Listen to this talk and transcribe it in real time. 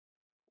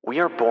We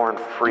are born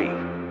free.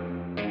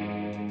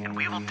 And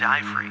we will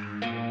die free.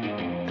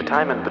 The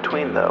time in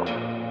between, though,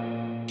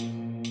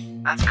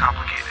 that's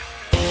complicated.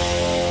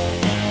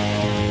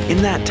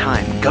 In that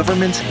time,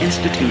 governments,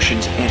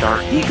 institutions, and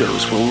our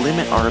egos will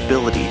limit our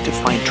ability to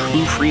find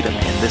true freedom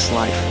in this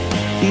life.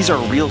 These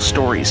are real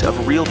stories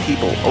of real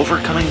people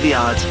overcoming the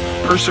odds,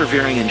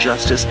 persevering in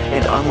justice,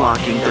 and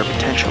unlocking their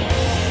potential.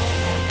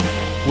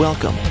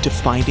 Welcome to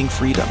Finding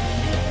Freedom.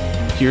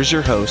 Here's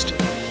your host,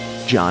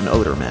 John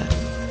Odermatt.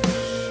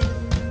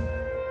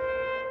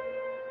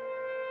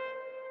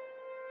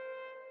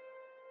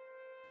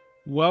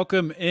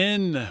 Welcome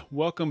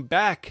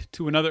back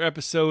to another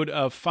episode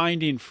of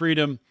Finding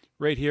Freedom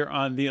right here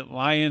on the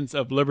Lions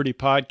of Liberty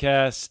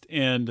podcast.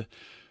 And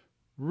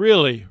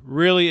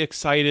really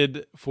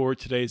excited for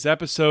today's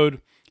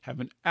episode. Have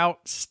an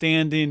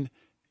outstanding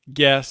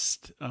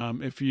guest.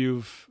 If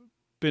you've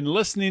been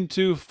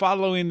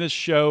following this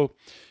show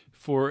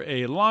for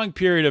a long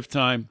period of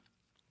time,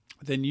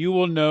 then you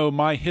will know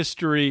my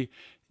history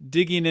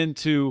digging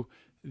into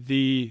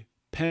the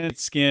Penn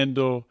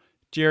Scandal,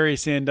 Jerry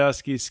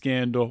Sandusky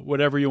scandal,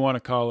 whatever you want to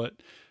call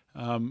it,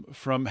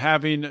 from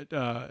having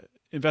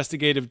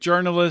investigative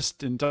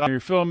journalist and documentary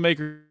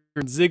filmmaker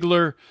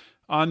Ziegler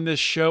on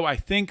this show, I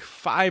think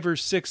 5 or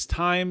 6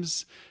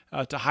 times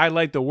to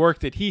highlight the work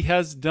that he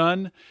has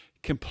done,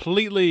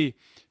 completely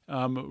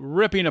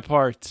ripping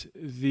apart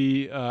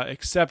the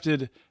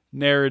accepted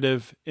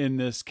narrative in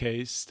this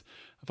case.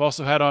 I've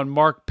also had on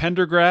Mark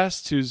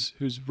Pendergrast,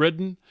 who's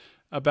written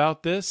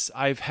about this.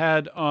 I've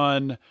had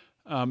on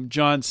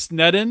John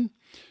Snedden,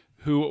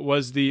 who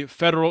was the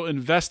federal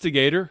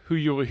investigator, who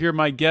you will hear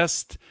my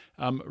guest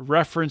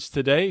reference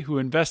today, who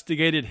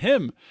investigated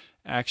him,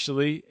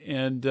 actually,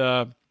 and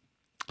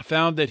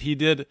found that he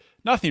did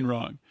nothing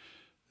wrong.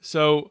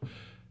 So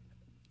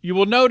you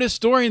will notice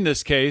during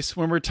this case,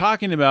 when we're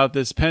talking about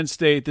this Penn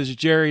State, this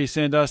Jerry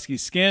Sandusky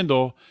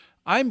scandal,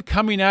 I'm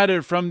coming at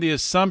it from the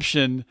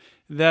assumption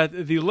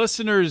that the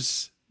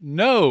listeners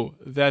know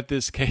that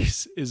this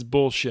case is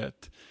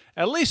bullshit,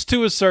 at least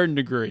to a certain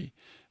degree.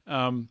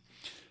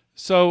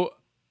 So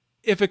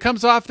if it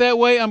comes off that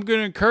way, I'm going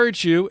to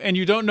encourage you, and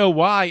you don't know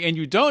why, and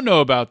you don't know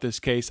about this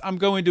case, I'm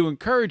going to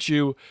encourage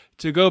you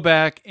to go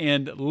back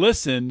and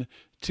listen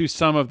to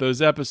some of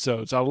those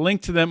episodes. I'll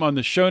link to them on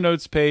the show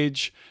notes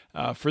page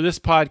for this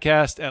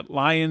podcast at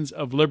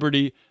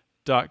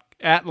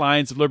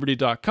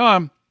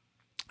lionsofliberty.com.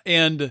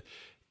 And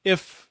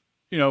if,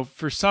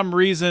 for some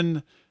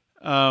reason,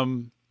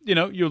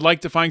 you'd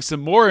like to find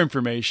some more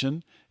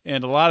information,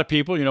 and a lot of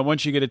people,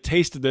 once you get a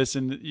taste of this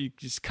and you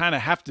just kind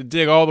of have to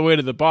dig all the way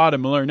to the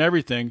bottom and learn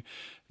everything,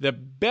 the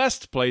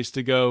best place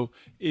to go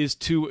is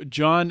to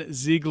John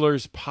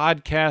Ziegler's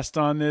podcast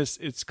on this.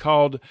 It's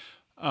called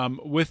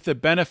With the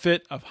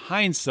Benefit of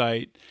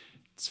Hindsight.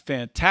 It's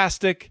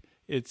fantastic.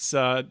 It's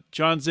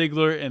John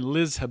Ziegler and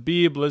Liz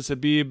Habib. Liz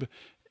Habib,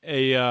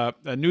 a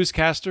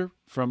newscaster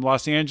from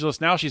Los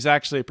Angeles. Now she's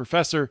actually a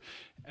professor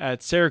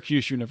at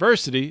Syracuse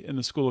University in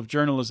the School of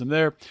Journalism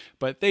there,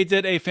 but they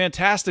did a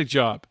fantastic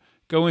job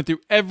going through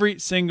every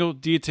single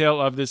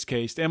detail of this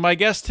case. And my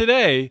guest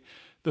today,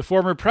 the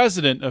former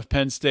president of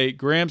Penn State,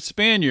 Graham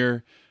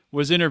Spanier,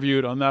 was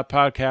interviewed on that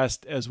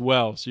podcast as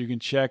well, so you can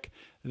check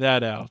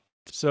that out.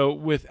 So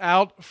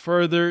without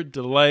further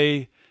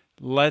delay,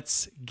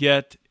 let's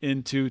get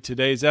into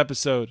today's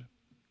episode.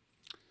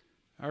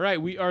 All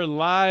right, we are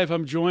live.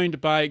 I'm joined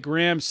by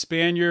Graham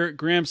Spanier.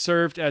 Graham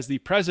served as the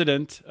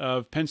president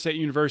of Penn State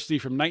University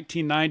from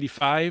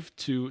 1995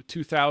 to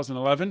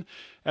 2011.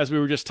 As we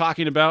were just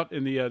talking about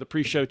in the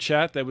pre-show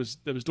chat, that was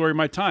during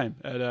my time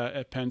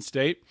at Penn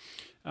State.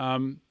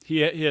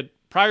 He had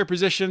prior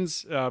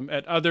positions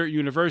at other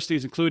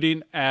universities,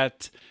 including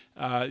at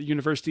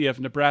University of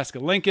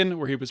Nebraska-Lincoln,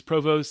 where he was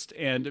provost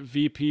and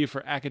VP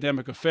for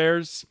academic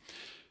affairs.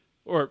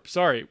 Where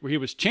he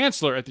was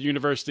chancellor at the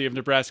University of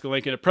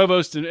Nebraska-Lincoln, a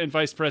provost and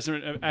vice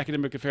president of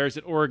academic affairs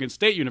at Oregon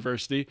State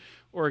University.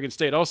 Oregon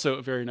State, also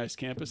a very nice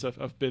campus.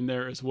 I've been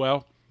there as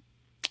well.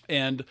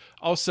 And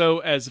also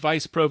as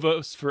vice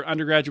provost for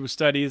undergraduate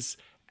studies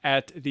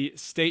at the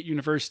State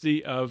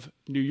University of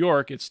New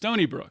York at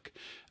Stony Brook.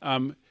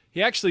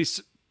 He actually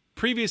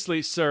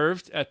previously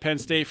served at Penn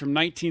State from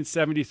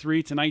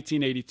 1973 to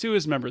 1982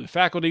 as a member of the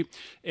faculty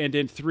and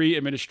in 3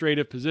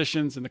 administrative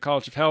positions in the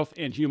College of Health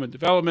and Human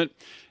Development.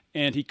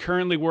 And he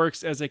currently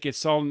works as a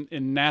consultant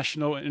in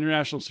national and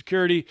international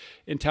security,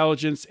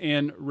 intelligence,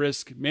 and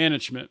risk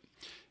management.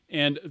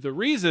 And the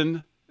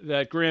reason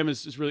that Graham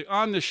is really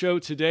on the show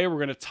today, we're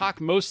going to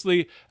talk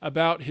mostly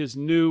about his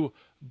new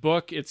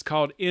book. It's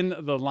called In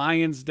the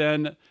Lion's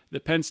Den, The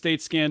Penn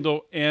State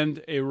Scandal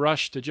and a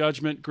Rush to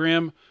Judgment.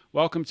 Graham,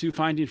 welcome to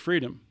Finding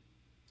Freedom.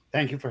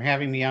 Thank you for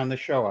having me on the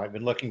show. I've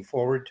been looking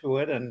forward to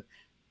it. And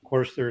of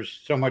course,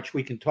 there's so much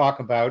we can talk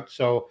about.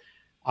 So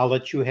I'll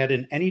let you head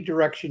in any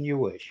direction you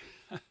wish.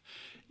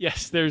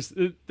 Yes, there's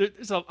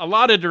a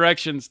lot of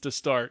directions to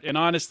start, and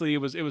honestly, it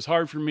was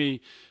hard for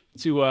me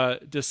to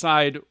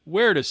decide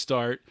where to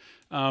start.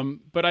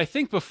 But I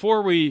think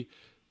before we,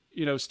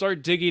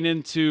 start digging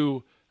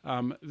into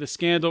the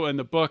scandal and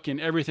the book and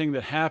everything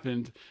that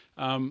happened,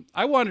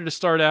 I wanted to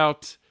start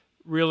out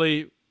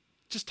really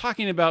just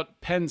talking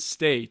about Penn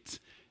State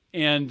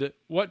and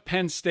what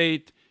Penn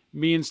State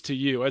means to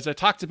you. As I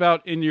talked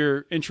about in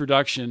your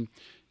introduction,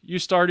 you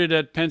started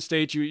at Penn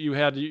State. You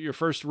had your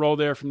first role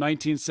there from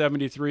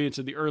 1973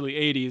 into the early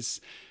 80s.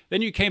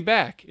 Then you came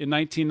back in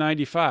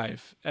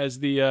 1995 as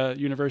the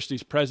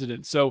university's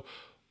president. So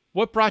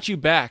what brought you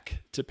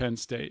back to Penn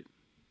State?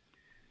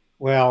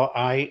 Well,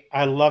 I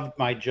loved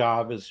my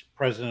job as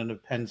president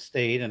of Penn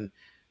State. And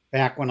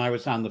back when I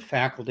was on the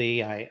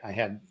faculty, I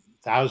had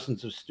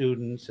thousands of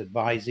students,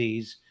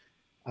 advisees,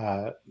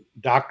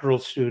 doctoral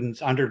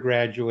students,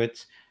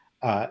 undergraduates.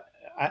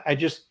 I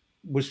just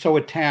was so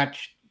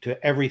attached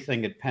to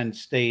everything at Penn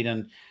State.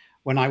 And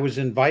when I was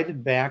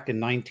invited back in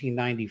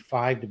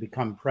 1995 to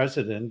become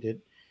president,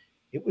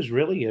 it was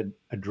really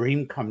a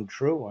dream come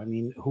true. I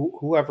mean,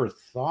 whoever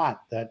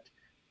thought that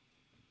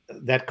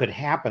could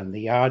happen?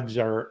 The odds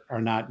are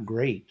not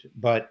great,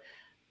 but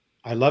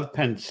I love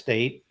Penn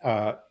State.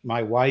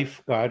 My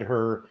wife got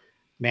her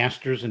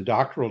master's and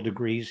doctoral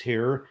degrees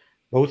here.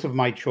 Both of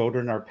my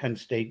children are Penn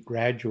State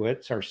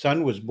graduates. Our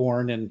son was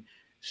born in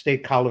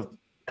State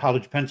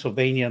College,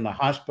 Pennsylvania, in the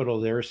hospital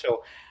there.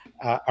 So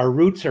our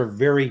roots are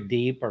very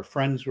deep. Our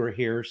friends were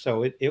here.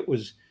 So it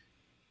was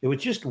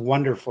just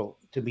wonderful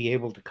to be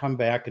able to come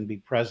back and be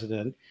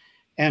president.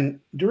 And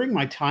during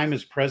my time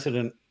as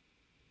president,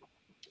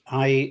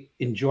 I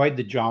enjoyed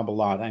the job a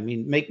lot. I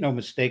mean, make no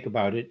mistake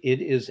about it.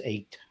 It is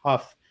a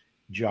tough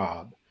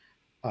job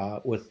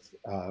with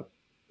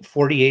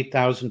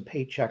 48,000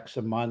 paychecks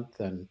a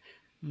month and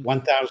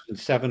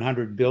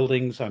 1,700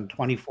 buildings on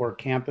 24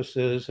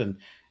 campuses and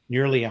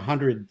nearly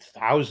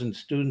 100,000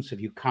 students,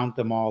 if you count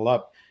them all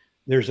up.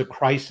 There's a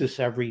crisis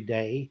every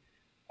day.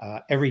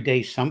 Every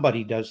day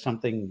somebody does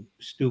something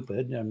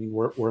stupid. I mean,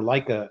 we're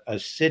like a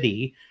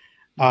city.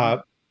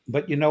 But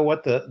you know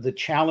what? The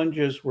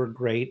challenges were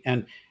great.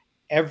 And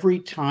every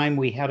time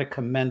we had a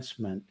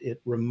commencement,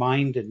 it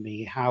reminded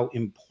me how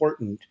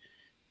important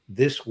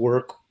this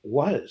work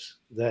was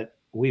that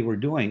we were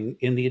doing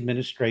in the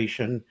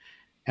administration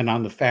and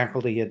on the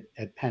faculty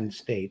at Penn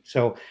State.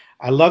 So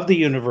I love the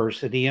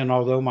university. And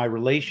although my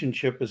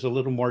relationship is a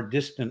little more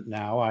distant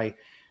now,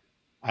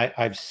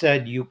 I've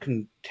said you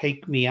can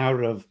take me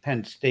out of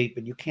Penn State,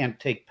 but you can't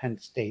take Penn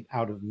State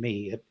out of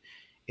me.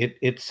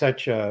 It's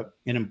such an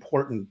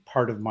important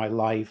part of my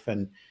life,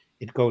 and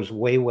it goes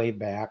way, way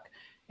back.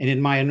 And in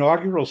my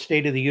inaugural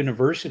State of the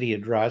University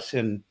address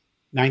in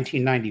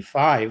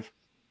 1995,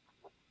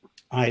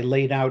 I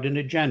laid out an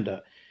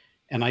agenda.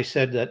 And I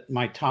said that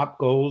my top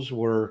goals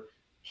were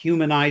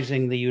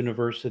humanizing the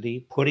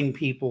university, putting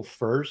people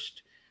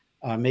first,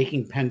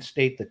 making Penn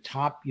State the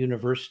top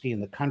university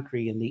in the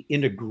country in the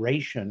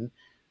integration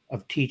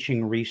of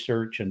teaching,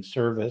 research, and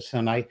service.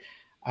 And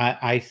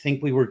I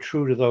think we were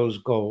true to those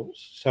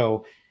goals.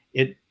 So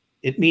it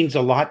means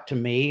a lot to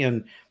me.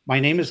 And my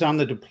name is on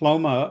the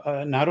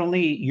diploma, not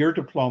only your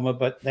diploma,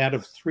 but that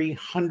of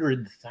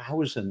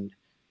 300,000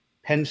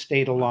 Penn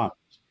State alums.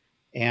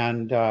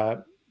 And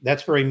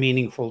that's very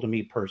meaningful to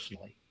me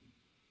personally.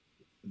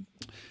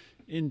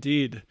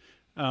 Indeed.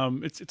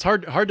 It's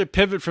hard to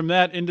pivot from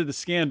that into the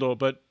scandal,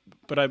 but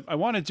I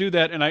want to do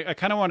that. And I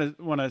kind of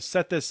want to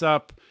set this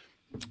up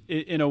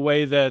in a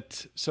way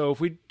that, so if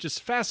we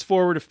just fast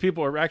forward,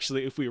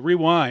 if we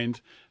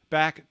rewind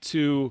back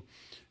to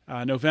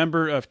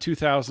November of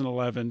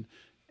 2011,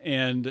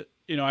 and,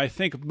 I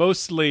think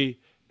mostly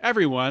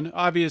everyone,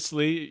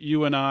 obviously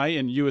you and I,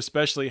 and you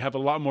especially, have a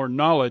lot more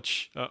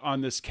knowledge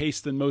on this case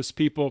than most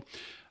people.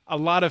 A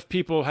lot of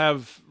people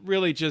have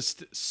really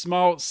just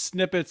small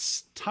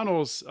snippets,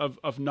 tunnels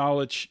of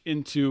knowledge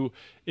into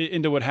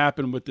what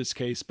happened with this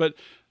case. But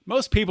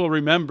most people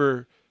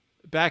remember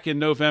back in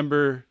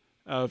November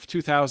of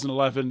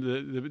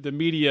 2011, the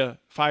media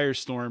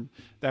firestorm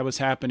that was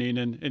happening,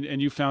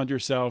 and you found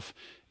yourself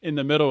in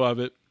the middle of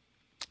it.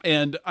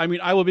 And I mean,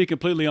 I will be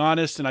completely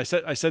honest, and I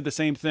said the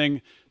same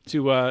thing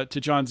to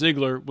John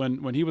Ziegler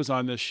when he was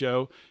on this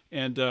show.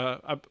 And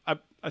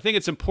I think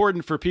it's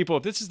important for people,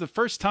 if this is the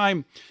first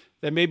time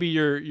that maybe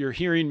you're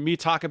hearing me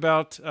talk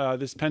about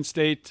this Penn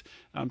State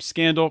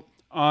scandal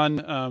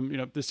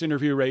on this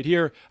interview right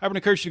here, I would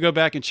encourage you to go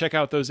back and check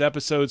out those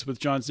episodes with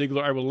John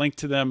Ziegler. I will link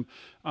to them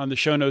on the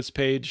show notes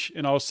page,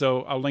 and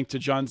also I'll link to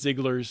John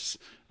Ziegler's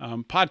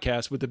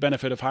podcast, With the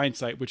Benefit of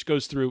Hindsight, which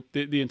goes through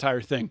the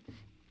entire thing.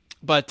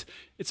 But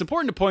it's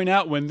important to point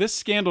out, when this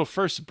scandal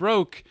first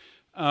broke,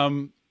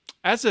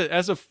 as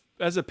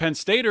a Penn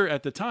Stater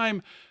at the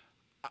time,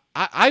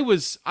 I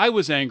was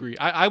angry.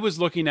 I was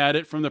looking at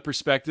it from the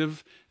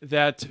perspective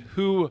that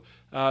who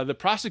the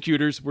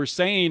prosecutors were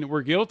saying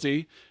were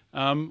guilty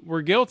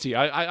were guilty.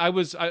 I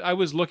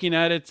was looking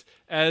at it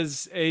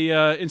as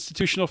a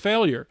institutional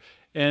failure,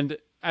 and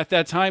at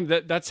that time,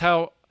 that's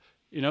how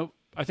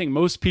I think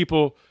most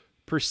people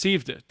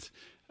perceived it.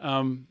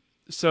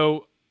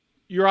 So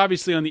you're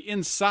obviously on the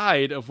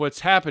inside of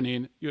what's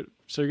happening,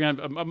 so you're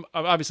gonna have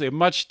obviously a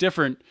much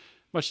different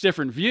much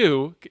different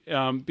view,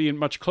 being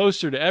much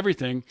closer to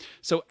everything.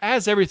 So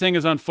as everything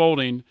is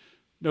unfolding,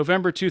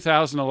 November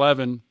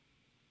 2011,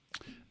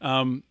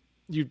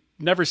 you've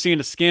never seen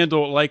a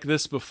scandal like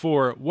this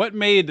before. What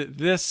made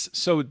this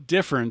so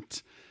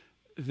different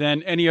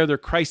than any other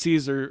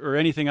crises or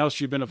anything else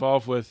you've been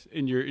involved with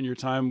in your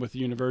time with the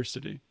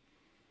university?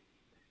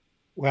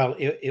 Well,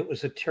 it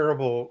was a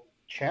terrible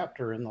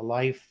chapter in the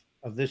life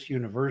of this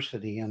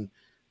university and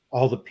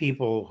all the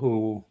people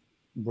who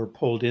were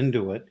pulled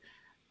into it.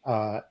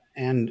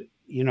 And,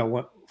 you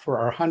know, for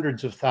our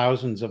hundreds of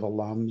thousands of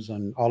alums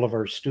and all of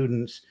our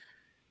students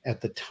at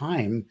the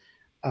time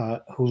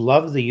who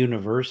loved the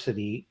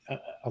university,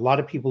 a lot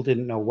of people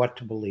didn't know what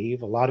to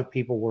believe. A lot of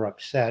people were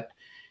upset,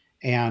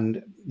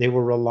 and they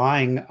were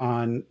relying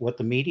on what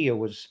the media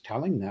was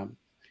telling them.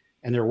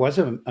 And there was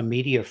a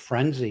media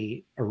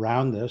frenzy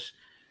around this.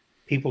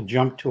 People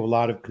jumped to a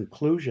lot of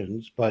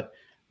conclusions, but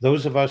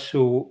those of us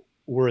who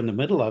were in the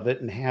middle of it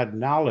and had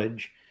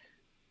knowledge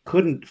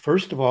couldn't,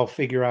 first of all,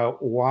 figure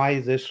out why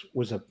this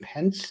was a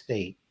Penn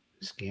State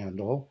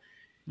scandal.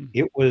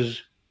 It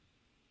was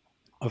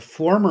a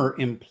former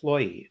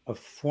employee, a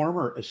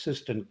former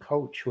assistant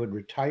coach who had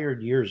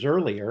retired years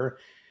earlier,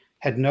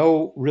 had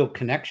no real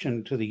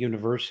connection to the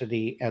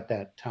university at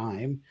that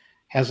time,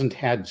 hasn't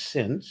had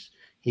since.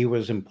 He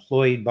was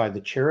employed by the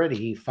charity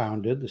he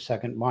founded, the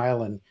Second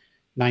Mile, in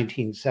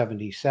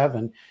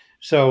 1977.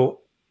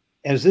 So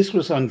as this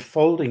was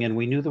unfolding and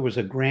we knew there was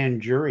a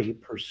grand jury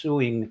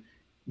pursuing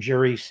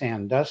Jerry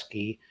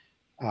Sandusky,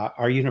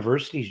 our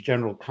university's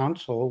general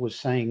counsel was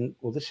saying,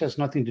 well, this has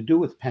nothing to do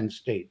with Penn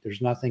State.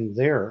 There's nothing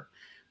there.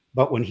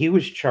 But when he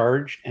was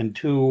charged and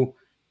two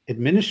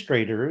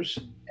administrators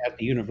at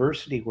the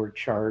university were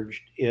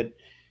charged,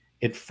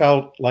 it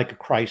felt like a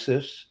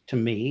crisis to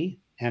me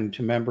and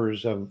to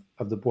members of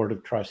the Board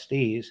of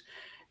Trustees.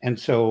 And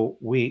so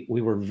we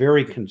were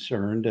very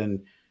concerned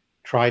and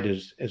tried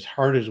as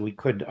hard as we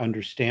could to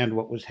understand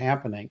what was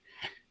happening.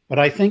 But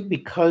I think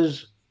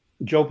because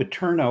Joe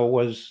Paterno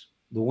was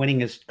the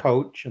winningest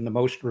coach and the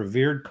most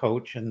revered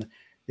coach in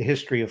the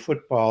history of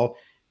football,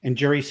 and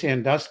Jerry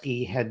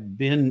Sandusky had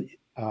been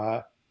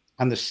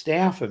on the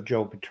staff of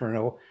Joe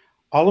Paterno,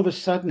 all of a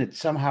sudden it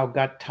somehow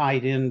got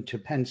tied into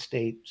Penn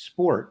State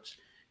sports,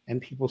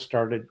 and people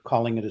started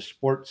calling it a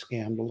sports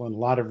scandal, and a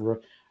lot of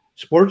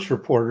sports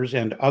reporters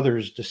and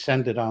others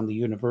descended on the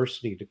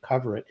university to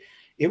cover it.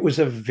 It was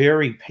a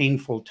very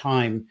painful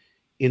time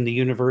in the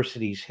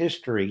university's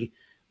history,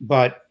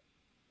 but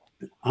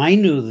I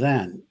knew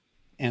then,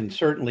 and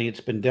certainly it's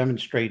been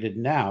demonstrated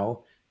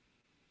now,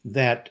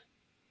 that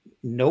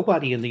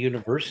nobody in the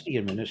university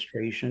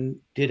administration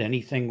did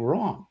anything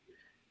wrong.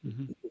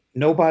 Mm-hmm.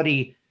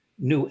 Nobody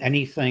knew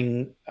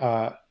anything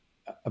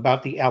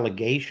about the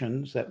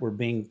allegations that were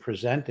being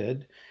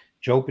presented.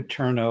 Joe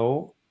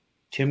Paterno,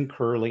 Tim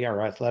Curley,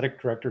 our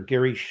athletic director,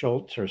 Gary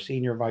Schultz, our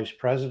senior vice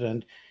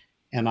president,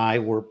 and I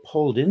were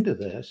pulled into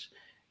this.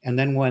 And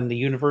then when the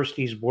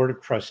university's board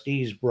of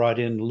trustees brought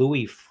in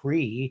Louis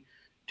Freeh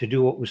to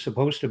do what was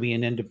supposed to be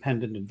an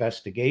independent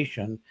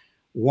investigation,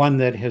 one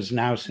that has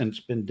now since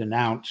been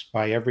denounced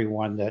by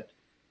everyone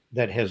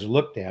that has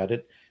looked at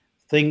it,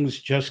 things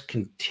just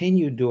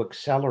continued to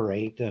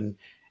accelerate,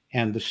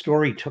 and the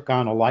story took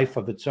on a life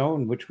of its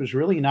own, which was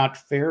really not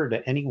fair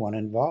to anyone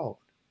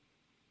involved.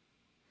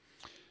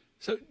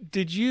 So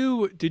did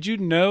you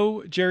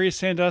know Jerry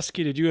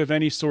Sandusky? Did you have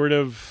any sort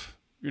of,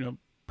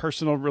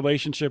 personal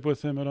relationship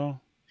with him at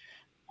all?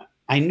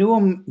 I knew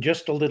him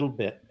just a little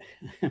bit.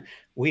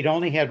 We'd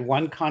only had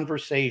one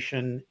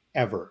conversation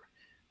ever.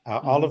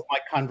 All of my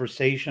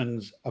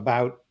conversations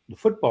about the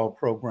football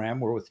program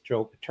were with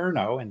Joe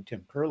Paterno and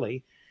Tim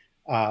Curley,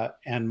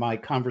 and my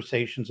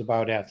conversations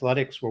about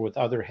athletics were with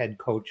other head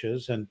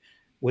coaches and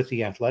with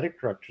the athletic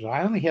directors.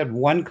 I only had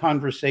one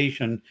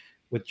conversation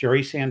with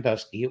Jerry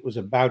Sandusky. It was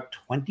about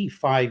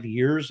 25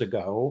 years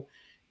ago.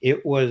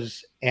 It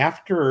was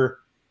after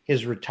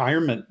his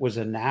retirement was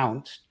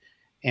announced,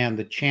 and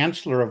the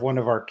chancellor of one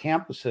of our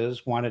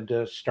campuses wanted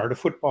to start a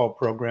football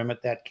program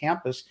at that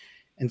campus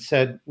and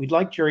said, we'd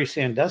like Jerry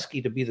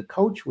Sandusky to be the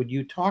coach. Would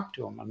you talk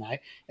to him? And I,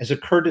 as a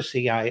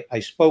courtesy, I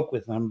spoke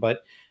with him,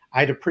 but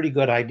I had a pretty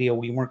good idea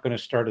we weren't going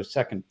to start a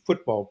second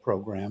football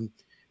program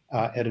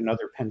at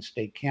another Penn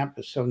State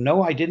campus. So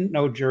no, I didn't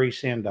know Jerry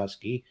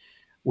Sandusky.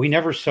 We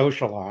never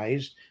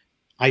socialized.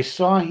 I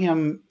saw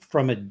him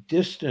from a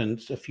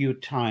distance a few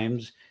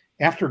times.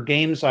 After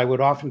games, I would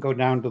often go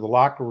down to the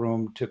locker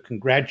room to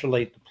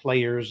congratulate the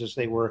players as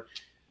they were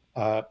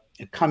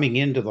coming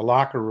into the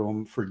locker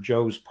room for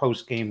Joe's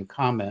post-game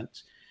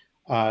comments.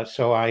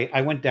 So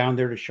I went down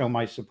there to show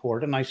my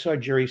support, and I saw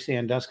Jerry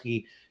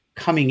Sandusky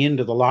coming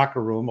into the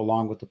locker room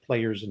along with the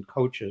players and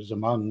coaches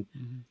among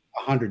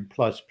 100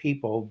 plus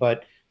people.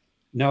 But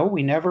no,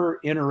 we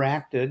never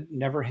interacted,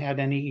 never had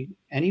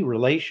any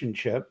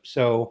relationship.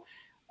 So,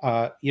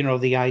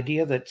 the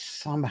idea that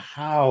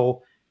somehow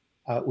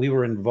we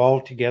were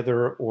involved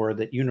together, or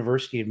that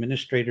university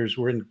administrators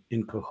were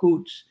in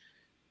cahoots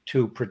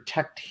to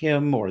protect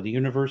him or the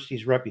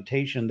university's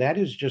reputation, that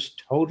is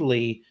just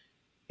totally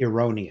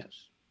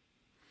erroneous.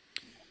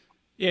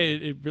 Yeah,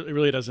 it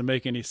really doesn't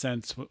make any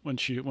sense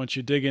once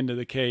you dig into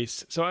the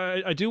case. So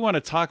I do want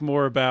to talk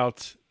more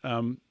about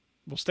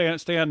we'll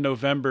stay on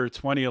November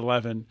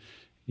 2011,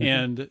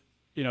 and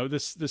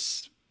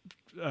this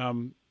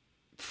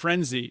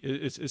frenzy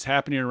is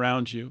happening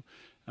around you.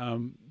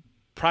 I'm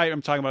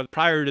talking about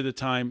prior to the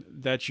time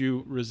that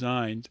you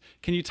resigned.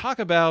 Can you talk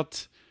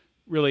about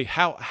really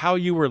how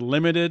you were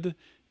limited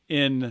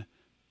in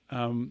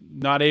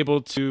not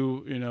able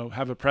to,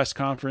 have a press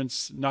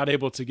conference, not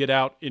able to get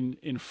out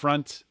in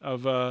front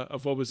of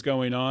what was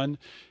going on,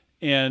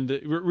 and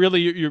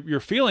really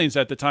your feelings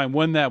at the time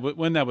when that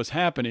was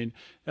happening?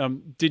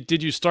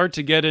 Did you start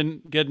to get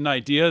an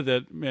idea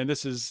that, man,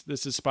 this is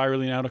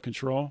spiraling out of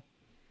control?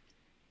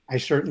 I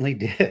certainly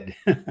did.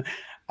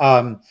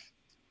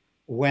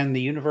 When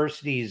the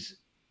university's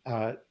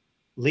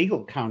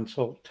legal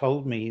counsel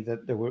told me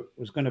that there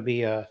was going to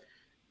be a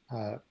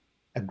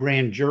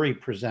grand jury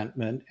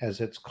presentment,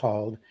 as it's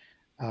called,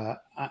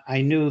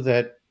 I knew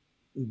that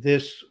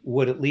this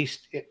would at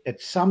least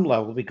at some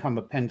level become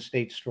a Penn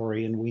State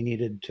story, and we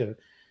needed to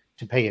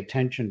pay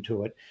attention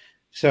to it.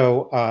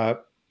 So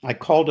I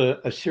called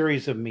a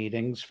series of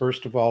meetings.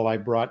 First of all, I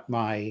brought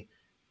my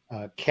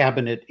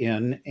cabinet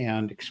in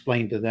and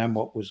explained to them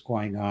what was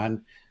going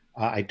on.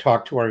 I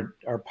talked to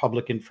our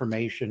public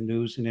information,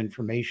 news and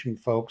information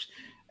folks.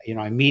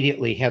 I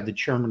immediately had the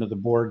chairman of the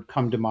board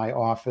come to my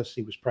office.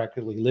 He was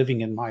practically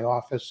living in my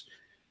office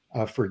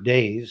for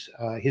days.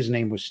 His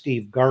name was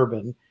Steve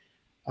Garbin,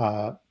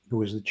 who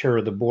was the chair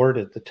of the board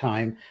at the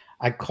time.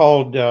 I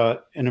called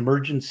an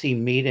emergency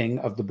meeting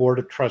of the Board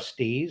of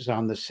Trustees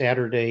on the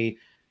Saturday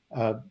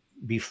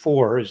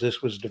before, as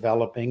this was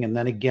developing, and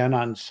then again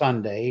on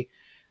Sunday.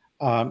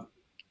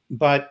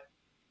 But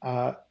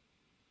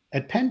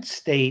at Penn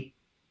State,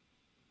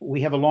 we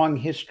have a long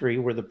history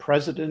where the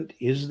president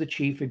is the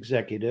chief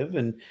executive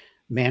and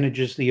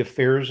manages the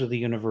affairs of the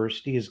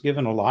university, is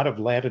given a lot of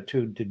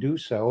latitude to do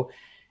so,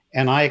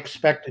 and I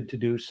expected to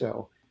do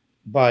so.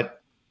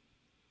 But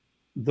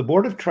the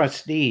Board of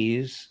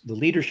Trustees, the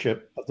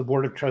leadership of the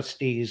Board of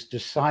Trustees,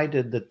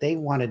 decided that they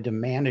wanted to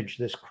manage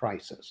this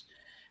crisis.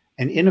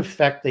 And in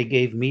effect, they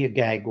gave me a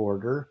gag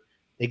order.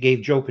 They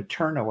gave Joe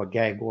Paterno a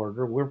gag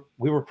order.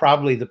 We were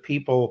probably the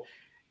people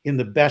in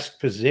the best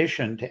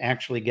position to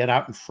actually get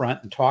out in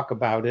front and talk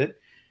about it,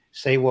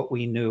 say what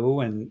we knew,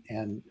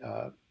 and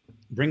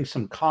bring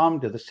some calm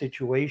to the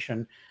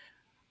situation.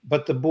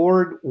 But the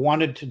board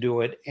wanted to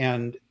do it,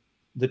 and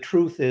the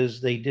truth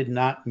is they did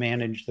not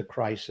manage the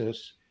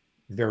crisis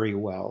very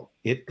well.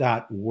 It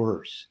got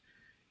worse.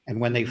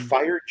 And when they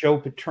fired Joe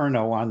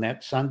Paterno on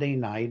that Sunday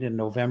night in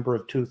November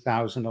of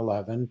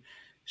 2011,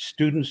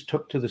 students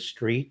took to the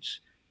streets.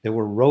 There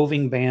were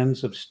roving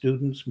bands of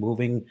students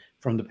moving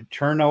from the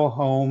Paterno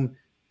home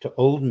to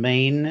Old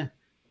Main,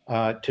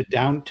 to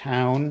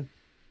downtown,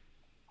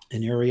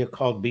 an area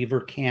called Beaver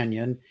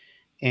Canyon.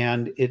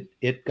 And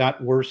it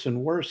got worse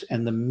and worse.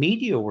 And the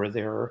media were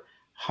there,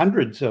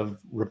 hundreds of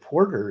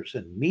reporters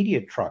and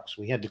media trucks.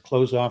 We had to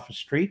close off a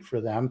street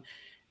for them.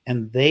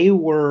 And they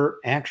were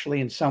actually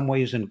in some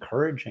ways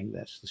encouraging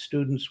this. The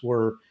students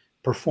were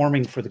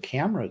performing for the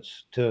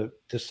cameras to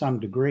some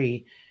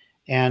degree.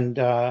 And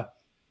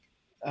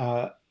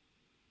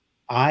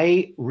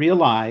I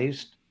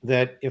realized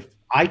that if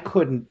I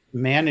couldn't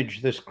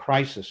manage this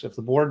crisis, if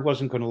the board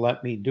wasn't going to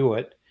let me do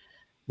it,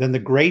 then the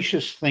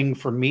gracious thing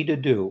for me to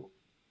do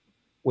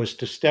was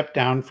to step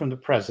down from the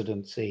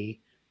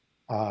presidency,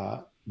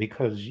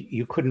 because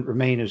you couldn't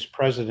remain as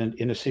president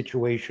in a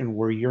situation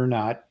where you're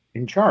not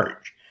in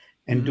charge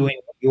and doing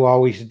what you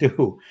always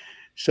do.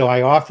 So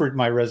I offered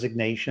my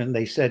resignation.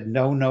 They said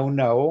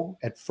no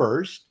at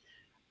first.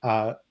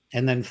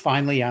 And then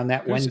finally on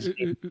that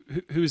Wednesday.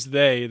 Who's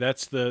they?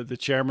 That's the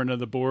chairman of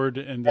the board,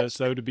 and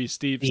so would be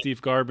Steve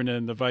Garbin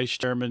and the vice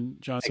chairman,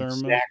 John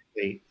Zimmerman?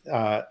 Exactly.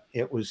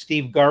 It was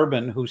Steve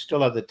Garbin, who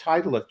still had the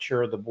title of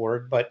chair of the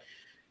board, but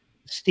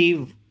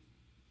Steve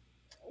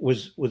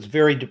was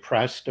very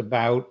depressed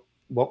about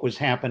what was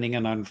happening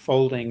and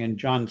unfolding. And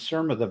John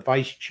Surma, the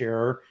vice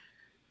chair,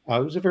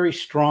 was a very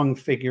strong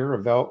figure,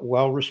 a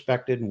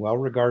well-respected and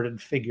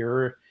well-regarded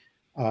figure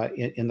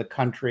in the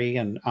country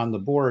and on the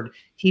board.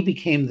 He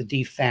became the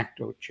de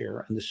facto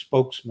chair and the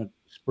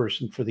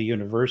spokesperson for the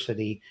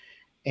university.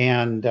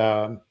 And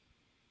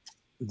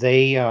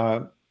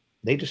they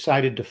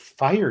decided to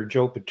fire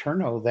Joe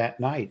Paterno that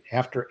night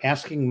after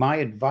asking my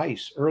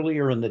advice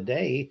earlier in the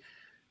day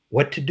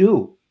what to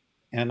do.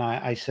 And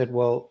I said,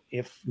 well,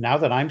 if now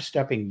that I'm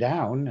stepping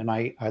down, and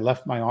I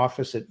left my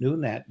office at noon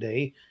that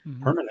day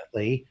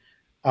permanently,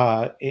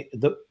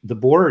 the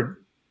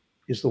board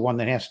is the one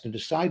that has to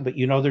decide. But,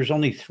 there's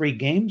only 3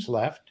 games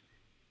left.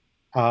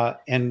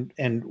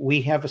 And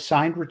we have a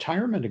signed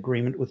retirement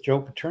agreement with Joe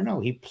Paterno.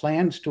 He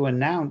plans to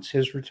announce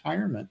his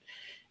retirement.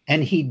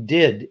 And he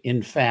did,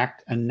 in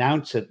fact,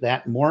 announce it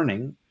that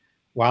morning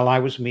while I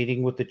was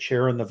meeting with the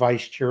chair and the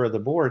vice chair of the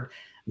board.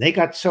 They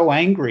got so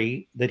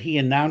angry that he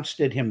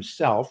announced it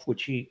himself,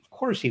 which of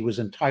course, he was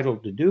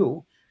entitled to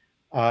do,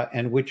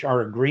 and which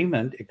our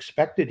agreement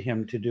expected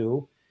him to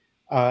do.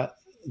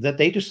 that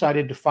they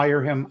decided to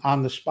fire him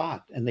on the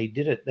spot, and they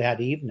did it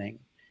that evening,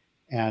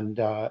 and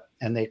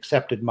they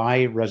accepted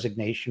my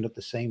resignation at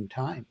the same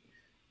time.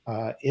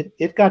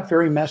 It got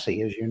very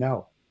messy, as you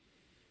know.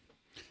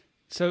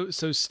 So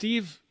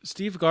Steve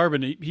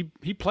Garvin,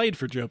 he played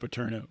for Joe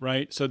Paterno,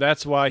 right? So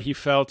that's why he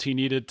felt he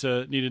needed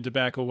to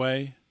back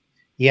away.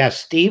 Yeah,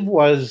 Steve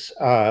was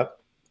the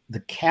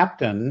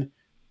captain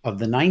of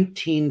the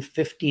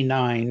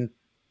 1959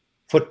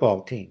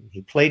 football team.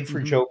 He played for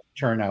Joe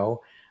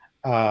Paterno,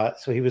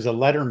 so he was a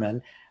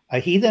letterman.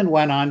 He then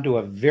went on to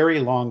a very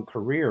long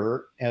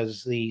career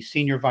as the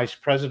senior vice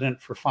president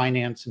for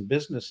finance and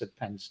business at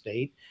Penn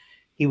State.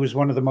 He was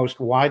one of the most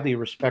widely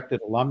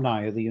respected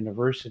alumni of the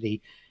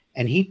university.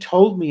 And he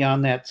told me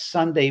on that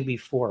Sunday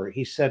before,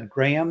 he said,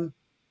 "Graham,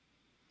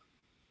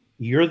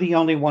 you're the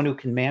only one who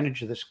can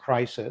manage this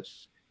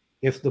crisis.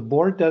 If the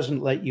board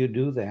doesn't let you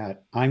do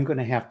that, I'm going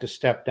to have to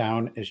step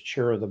down as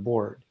chair of the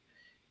board."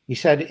 He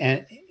said,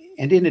 and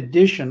in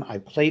addition, I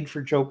played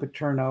for Joe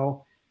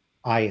Paterno.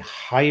 I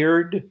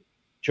hired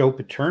Joe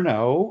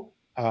Paterno.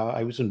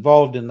 I was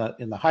involved in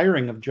the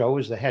hiring of Joe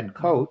as the head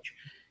coach.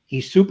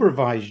 He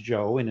supervised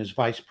Joe in his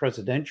vice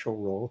presidential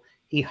role.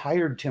 He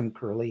hired Tim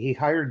Curley. He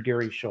hired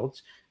Gary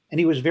Schultz, and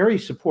he was very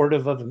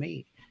supportive of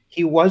me.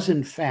 He was,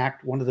 in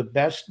fact, one of the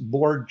best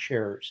board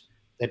chairs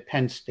that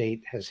Penn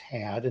State has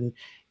had, and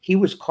he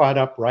was caught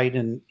up right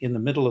in the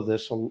middle of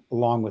this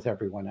along with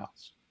everyone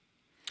else.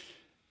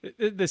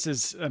 This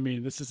is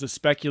a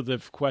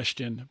speculative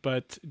question,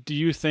 but do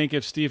you think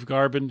if Steve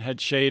Garvin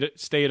had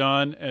stayed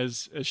on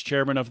as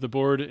chairman of the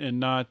board and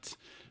not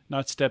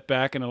stepped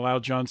back and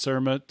allowed John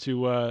Surma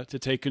to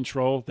take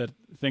control, that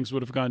things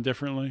would have gone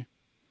differently?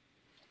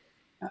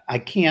 I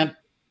can't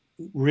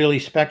really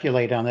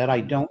speculate on that.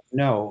 I don't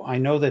know. I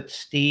know that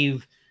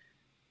Steve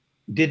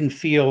didn't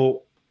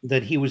feel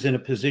that he was in a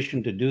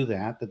position to do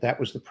that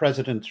was the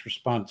president's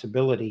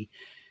responsibility.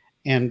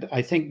 And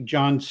I think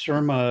John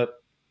Surma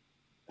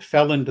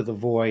fell into the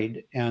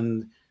void,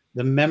 and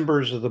the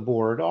members of the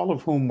board, all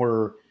of whom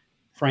were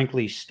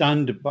frankly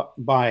stunned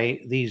by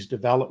these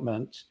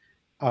developments,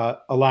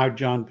 allowed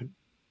John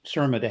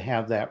Surma to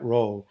have that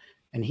role.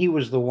 And he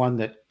was the one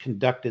that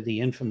conducted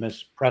the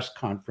infamous press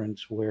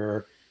conference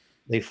where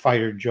they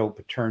fired Joe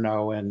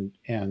Paterno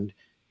and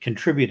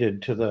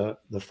contributed to the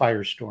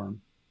firestorm.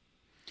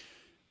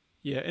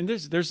 Yeah, and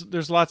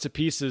there's lots of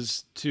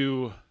pieces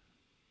to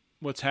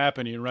what's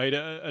happening, right?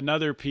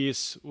 Another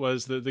piece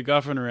was the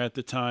governor at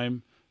the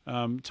time,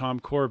 Tom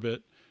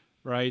Corbett,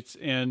 right?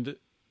 And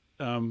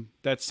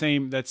that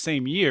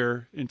same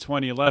year in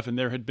 2011,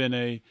 there had been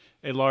a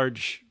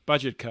large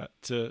budget cut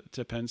to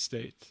Penn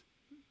State.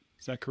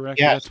 Is that correct?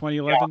 Yes.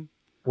 2011? Yeah.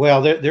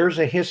 Well, there's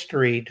a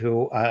history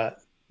to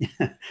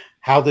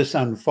how this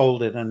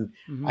unfolded. And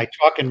I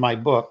talk in my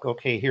book,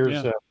 okay,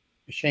 here's a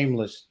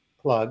shameless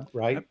plug,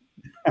 right?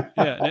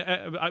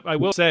 Yeah, I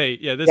will say,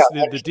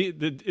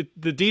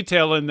 the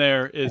detail in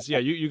there is,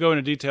 you go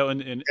into detail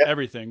in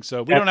everything.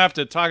 So we don't have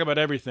to talk about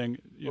everything.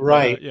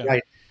 Right,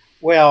 right.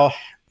 Well,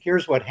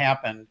 here's what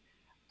happened.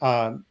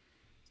 Tom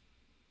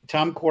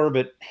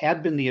Corbett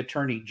had been the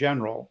attorney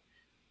general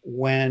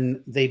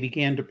when they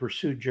began to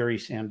pursue Jerry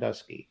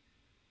Sandusky.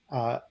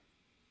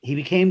 He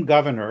became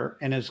governor,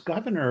 and as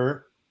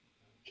governor,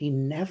 he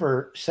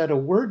never said a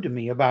word to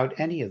me about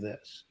any of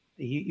this.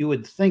 You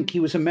would think he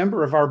was a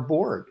member of our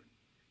board,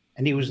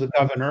 and he was the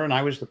governor, and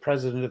I was the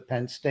president of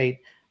Penn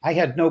State. I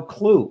had no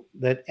clue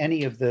that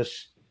any of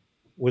this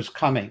was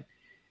coming.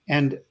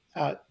 And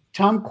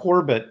Tom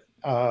Corbett,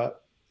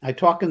 I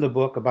talk in the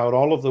book about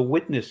all of the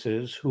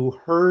witnesses who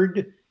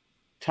heard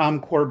Tom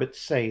Corbett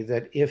say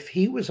that if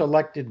he was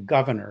elected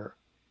governor,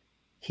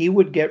 he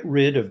would get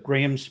rid of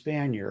Graham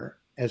Spanier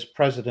as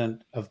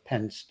president of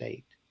Penn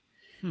State.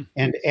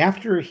 And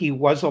after he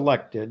was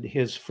elected,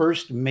 his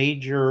first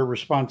major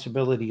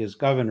responsibility as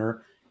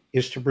governor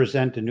is to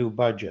present a new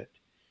budget.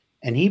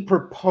 And he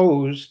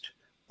proposed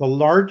the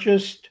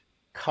largest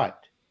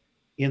cut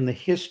in the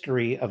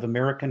history of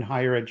American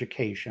higher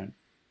education,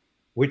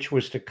 which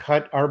was to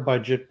cut our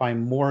budget by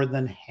more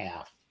than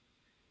half.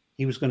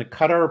 He was going to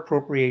cut our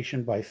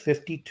appropriation by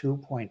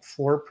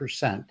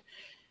 52.4%.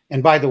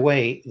 And by the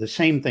way, the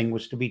same thing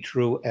was to be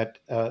true at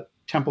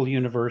Temple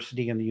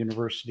University and the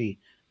University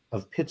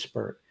of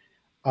Pittsburgh.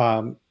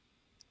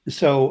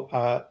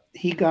 So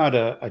he got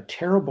a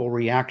terrible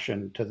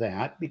reaction to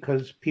that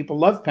because people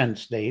love Penn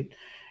State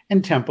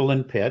and Temple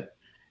and Pitt.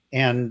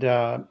 And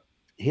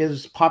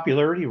his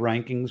popularity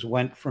rankings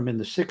went from in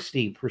the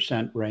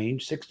 60%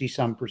 range,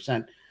 60-some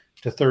percent,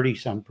 to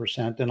 30-some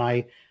percent. And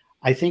I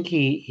think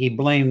he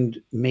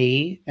blamed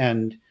me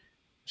and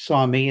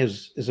saw me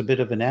as a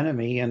bit of an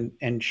enemy.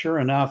 And sure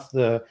enough,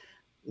 the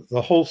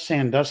whole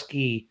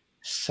Sandusky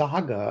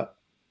saga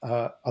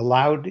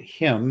allowed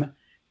him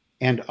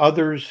and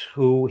others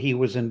who he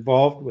was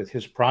involved with,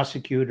 his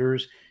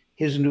prosecutors,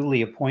 his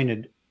newly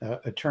appointed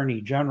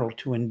attorney general,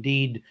 to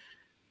indeed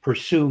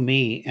pursue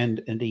me.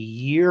 And a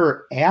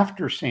year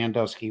after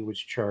Sandusky was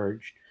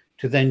charged,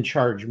 to then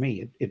charge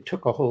me. It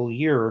took a whole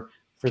year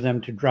for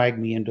them to drag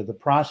me into the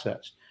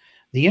process.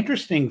 The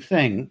interesting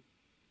thing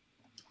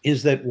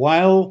is that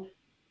while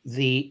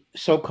the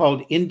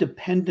so-called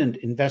independent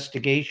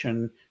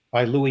investigation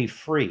by Louis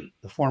Freeh,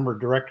 the former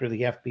director of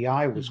the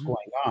FBI, was going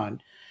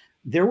on,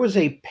 there was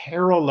a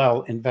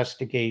parallel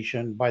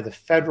investigation by the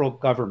federal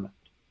government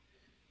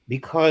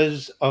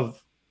because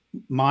of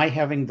my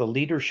having the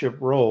leadership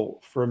role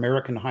for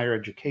American higher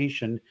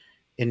education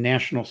in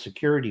national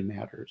security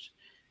matters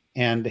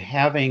and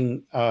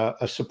having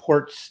a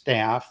support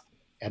staff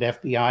at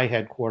FBI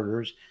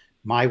headquarters,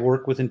 my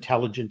work with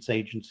intelligence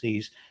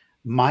agencies,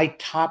 my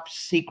top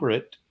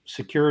secret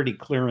security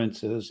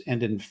clearances.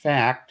 And in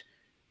fact,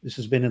 this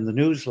has been in the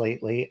news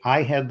lately,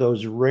 I had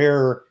those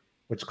rare,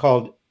 what's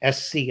called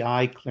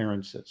SCI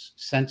clearances,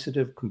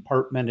 sensitive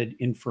compartmented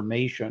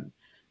information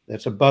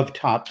that's above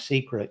top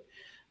secret.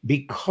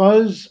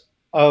 Because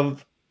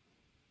of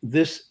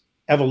this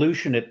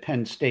evolution at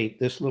Penn State,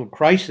 this little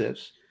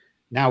crisis,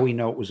 now we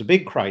know it was a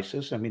big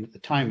crisis. I mean, at the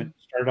time it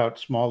started out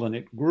small and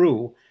it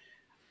grew.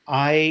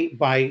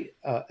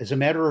 As a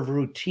matter of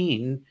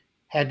routine,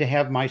 had to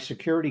have my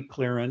security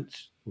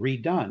clearance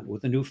redone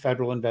with a new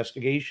federal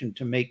investigation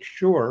to make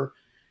sure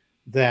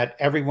that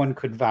everyone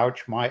could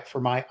vouch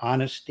for my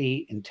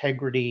honesty,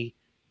 integrity,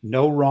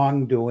 no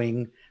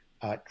wrongdoing,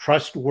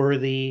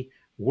 trustworthy,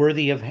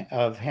 worthy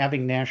of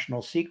having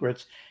national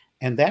secrets.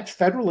 And that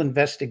federal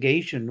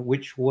investigation,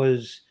 which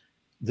was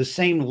the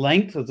same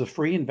length of the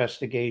Freeh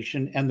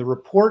investigation, and the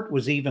report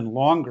was even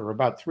longer,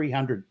 about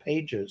 300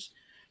 pages,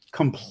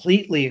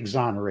 completely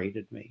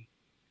exonerated me.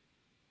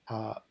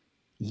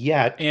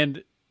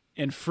 And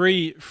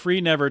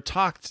Freeh never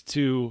talked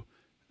to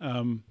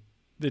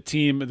the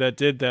team that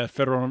did the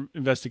federal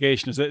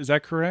investigation. Is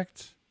that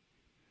correct?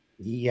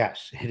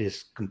 Yes, it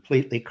is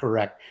completely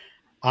correct.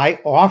 I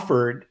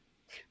offered,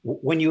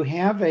 when you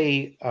have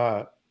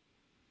a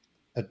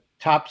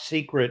top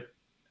secret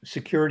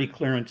security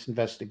clearance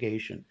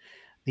investigation,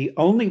 the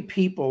only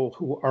people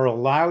who are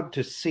allowed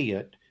to see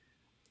it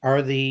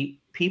are the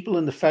people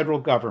in the federal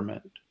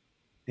government,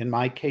 in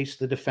my case,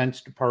 the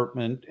Defense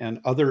Department and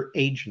other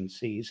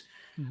agencies.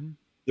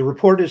 The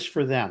report is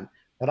for them,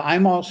 but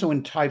I'm also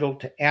entitled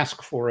to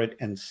ask for it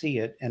and see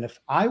it. And if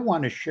I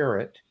want to share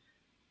it,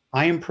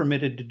 I am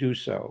permitted to do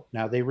so.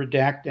 Now, they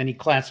redact any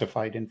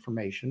classified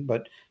information,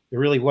 but there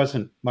really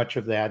wasn't much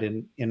of that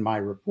in my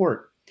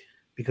report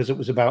because it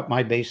was about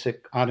my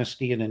basic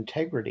honesty and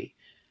integrity.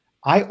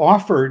 I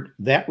offered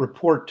that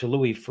report to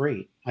Louis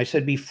Freeh. I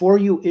said, before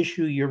you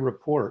issue your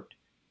report,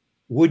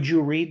 would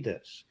you read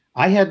this?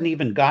 I hadn't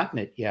even gotten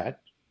it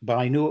yet, but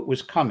I knew it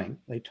was coming.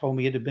 They told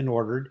me it had been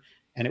ordered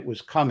and it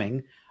was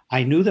coming.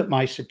 I knew that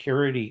my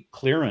security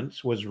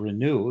clearance was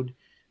renewed.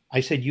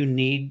 I said, you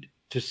need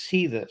to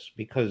see this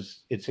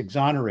because it's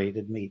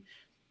exonerated me.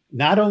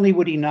 Not only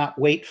would he not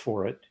wait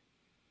for it,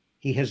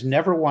 he has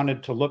never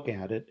wanted to look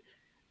at it.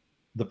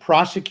 The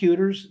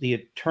prosecutors, the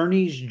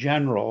attorneys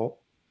general,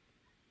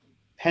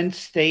 Penn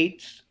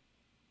State's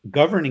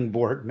governing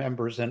board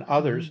members and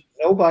others,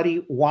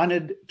 nobody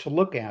wanted to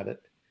look at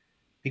it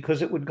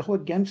because it would go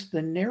against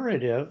the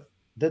narrative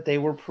that they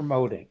were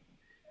promoting.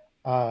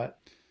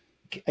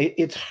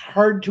 It's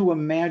hard to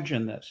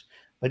imagine this,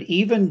 but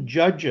even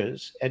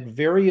judges at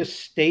various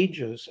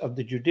stages of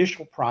the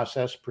judicial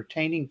process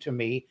pertaining to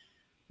me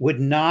would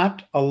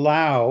not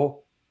allow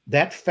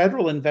that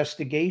federal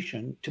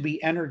investigation to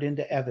be entered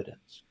into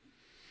evidence.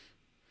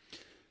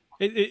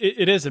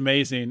 It is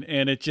amazing,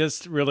 and it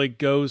just really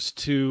goes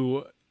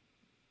to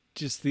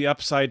just the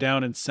upside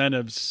down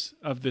incentives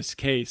of this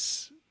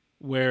case,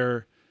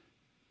 where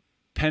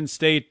Penn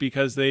State,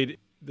 because the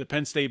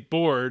Penn State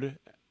board,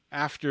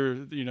 after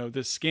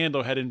this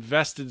scandal, had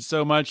invested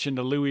so much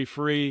into Louis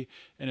Freeh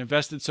and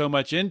invested so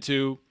much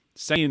into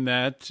saying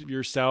that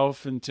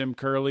yourself and Tim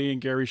Curley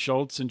and Gary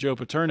Schultz and Joe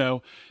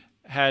Paterno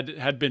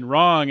had been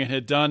wrong and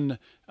had done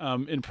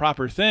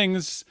improper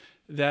things,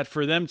 that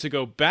for them to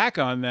go back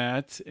on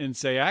that and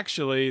say,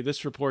 actually,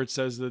 this report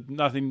says that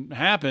nothing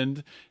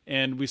happened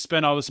and we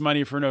spent all this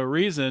money for no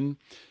reason,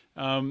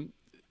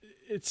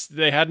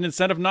 they had an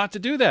incentive not to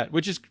do that,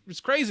 which is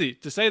crazy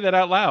to say that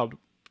out loud.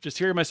 Just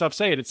hearing myself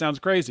say it, it sounds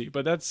crazy,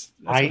 but that's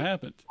what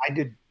happened. I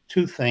did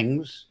two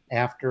things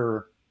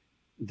after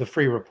the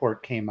Freeh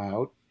report came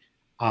out.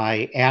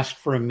 I asked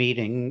for a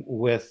meeting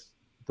with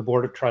the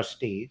Board of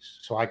Trustees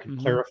so I could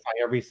clarify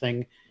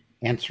everything,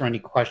 answer any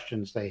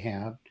questions they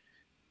had.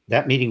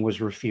 That meeting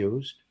was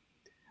refused.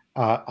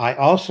 I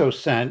also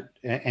sent,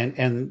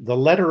 and the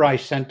letter I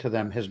sent to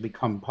them has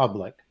become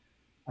public.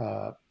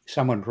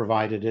 Someone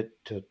provided it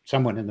to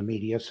someone in the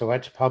media, so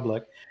that's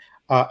public.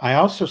 I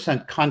also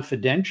sent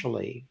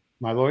confidentially,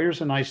 my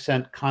lawyers and I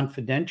sent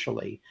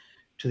confidentially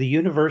to the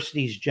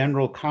university's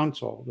general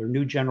counsel, their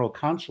new general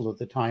counsel at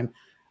the time,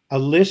 a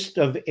list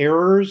of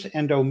errors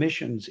and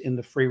omissions in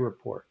the Freeh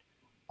report,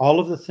 all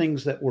of the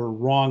things that were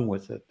wrong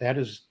with it. That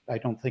is, I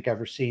don't think,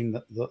 ever seen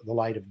the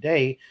light of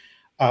day.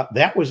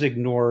 That was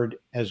ignored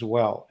as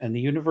well. And the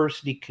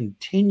university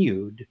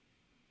continued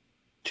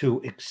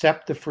to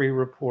accept the Freeh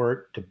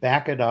report, to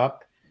back it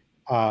up,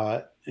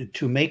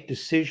 to make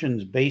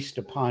decisions based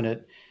upon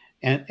it.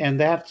 And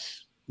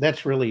that's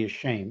really a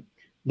shame.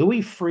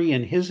 Louis Freeh,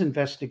 in his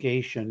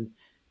investigation,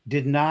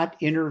 did not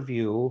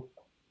interview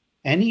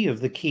any of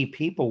the key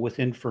people with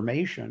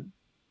information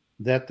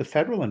that the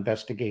federal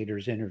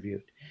investigators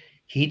interviewed.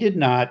 He did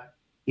not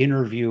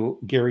interview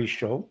Gary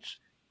Schultz,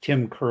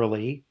 Tim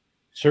Curley,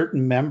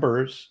 certain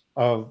members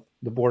of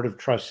the Board of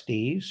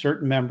Trustees,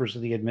 certain members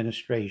of the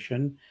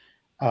administration.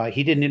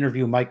 He didn't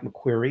interview Mike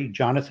McQuarrie,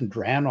 Jonathan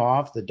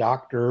Dranoff, the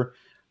doctor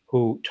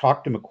who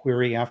talked to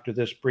McQuarrie after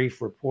this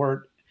brief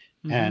report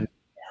and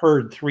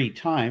heard 3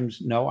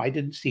 times, no, I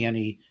didn't see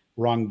any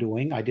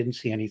wrongdoing. I didn't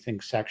see anything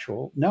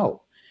sexual.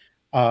 No.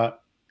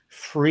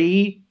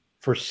 Freeh,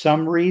 for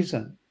some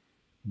reason,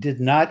 did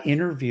not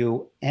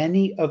interview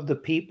any of the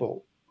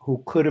people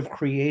who could have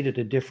created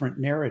a different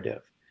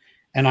narrative.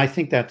 And I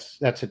think that's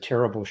a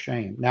terrible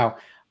shame. Now,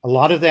 a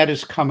lot of that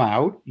has come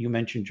out. You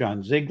mentioned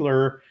John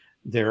Ziegler.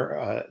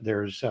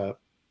 There's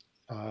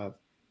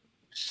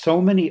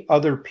so many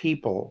other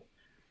people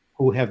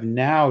who have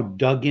now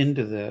dug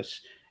into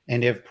this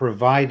and have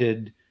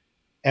provided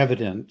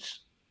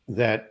evidence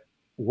that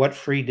what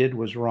Freeh did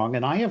was wrong.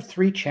 And I have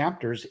 3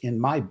 chapters in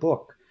my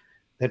book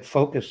that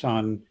focus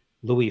on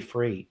Louis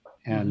Freeh.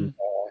 And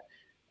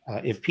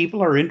if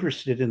people are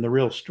interested in the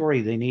real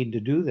story, they need to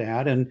do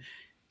that. And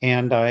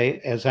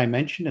as I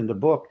mentioned in the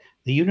book,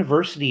 the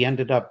university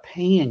ended up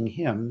paying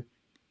him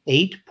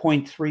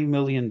 $8.3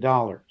 million.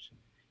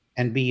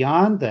 And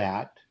beyond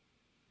that,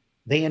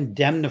 they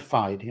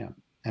indemnified him.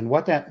 And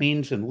what that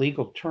means in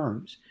legal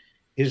terms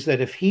is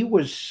that if he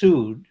was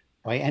sued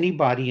by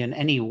anybody in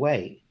any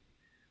way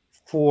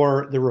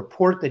for the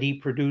report that he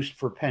produced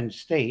for Penn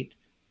State,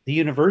 the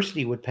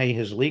university would pay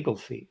his legal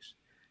fees.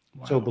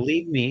 Wow. So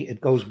believe me, it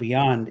goes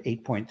beyond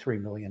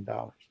 $8.3 million.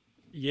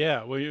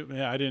 Yeah, well,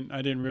 I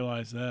didn't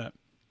realize that.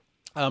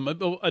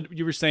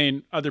 You were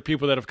saying other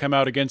people that have come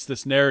out against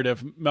this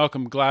narrative.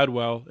 Malcolm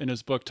Gladwell, in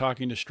his book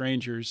Talking to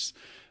Strangers,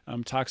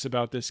 talks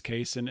about this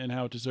case and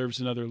how it deserves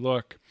another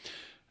look.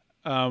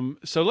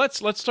 So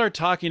let's start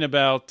talking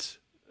about.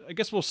 I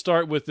guess we'll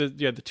start with the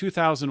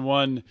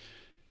 2001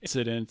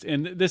 incident,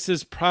 and this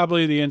is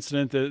probably the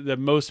incident that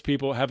most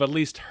people have at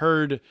least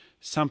heard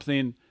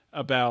something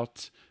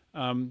about.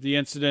 The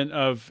incident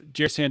of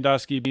Jerry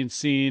Sandusky being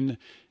seen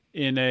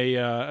in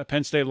a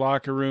Penn State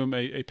locker room,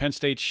 a Penn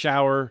State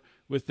shower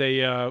with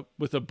a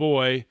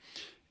boy,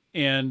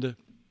 and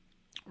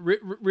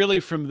really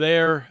from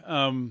there,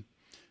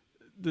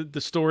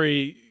 the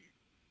story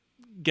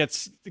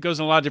goes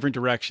in a lot of different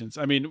directions.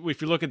 I mean,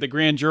 if you look at the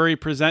grand jury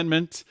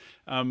presentment,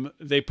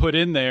 they put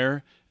in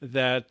there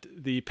that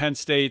the Penn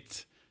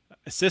State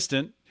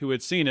assistant who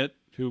had seen it,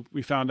 who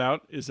we found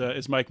out is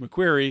Mike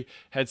McQuarrie,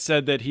 had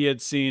said that he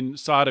had seen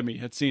sodomy,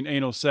 had seen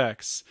anal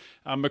sex.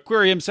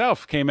 McQuarrie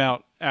himself came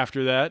out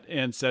after that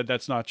and said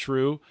that's not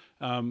true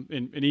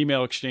in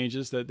email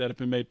exchanges that have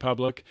been made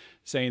public,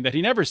 saying that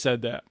he never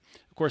said that.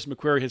 Of course,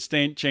 McQuarrie has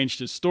changed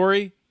his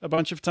story a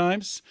bunch of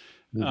times.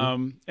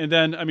 And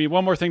then, I mean,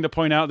 one more thing to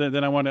point out that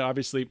then I want to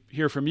obviously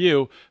hear from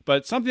you,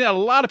 but something that a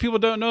lot of people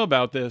don't know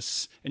about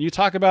this, and you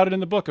talk about it in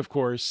the book, of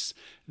course,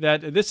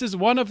 that this is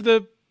one of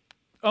the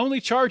only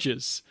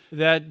charges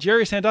that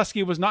Jerry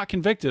Sandusky was not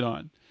convicted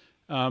on.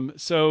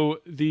 So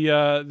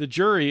the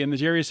jury in the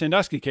Jerry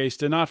Sandusky case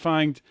did not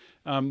find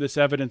this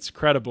evidence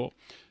credible.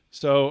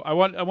 So I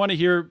want to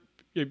hear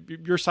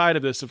your side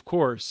of this, of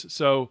course.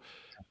 So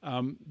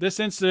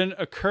this incident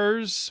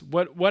occurs.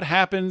 What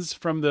happens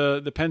from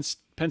the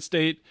Penn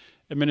State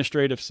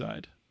administrative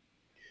side?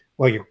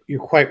 Well, you're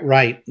quite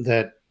right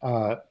that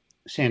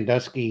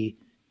Sandusky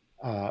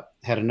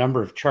had a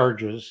number of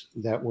charges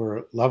that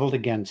were leveled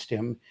against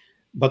him,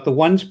 but the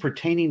ones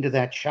pertaining to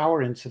that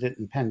shower incident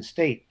in Penn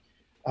State,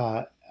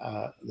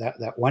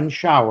 that one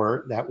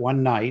shower, that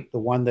one night, the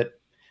one that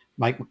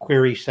Mike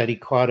McQuarrie said he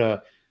caught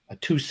a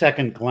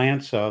 2-second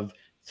glance of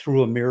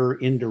through a mirror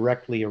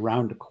indirectly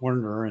around a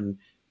corner and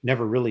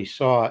never really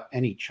saw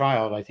any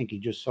child. I think he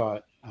just saw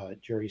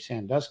Jerry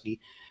Sandusky.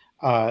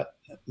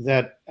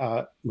 That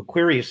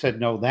McQuarrie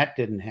said, no, that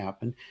didn't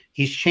happen.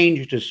 He's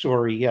changed his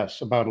story,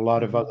 yes, about a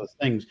lot of other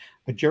things.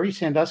 But Jerry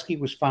Sandusky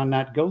was found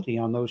not guilty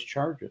on those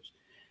charges.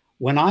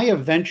 When I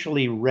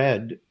eventually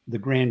read the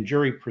grand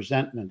jury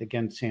presentment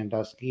against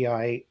Sandusky,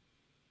 I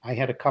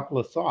had a couple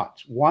of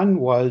thoughts. One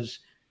was,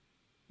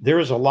 there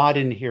is a lot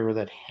in here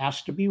that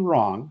has to be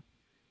wrong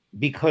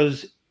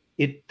because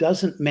it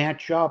doesn't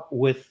match up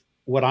with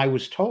what I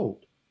was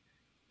told.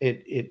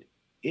 It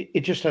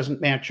just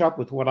doesn't match up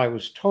with what I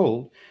was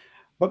told.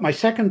 But my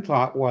second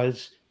thought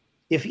was,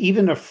 if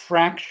even a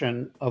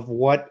fraction of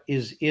what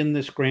is in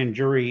this grand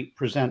jury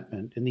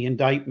presentment in the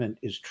indictment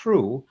is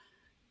true,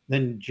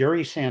 then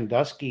Jerry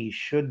Sandusky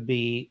should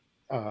be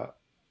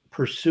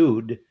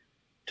pursued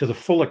to the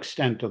full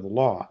extent of the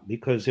law.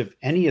 Because if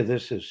any of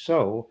this is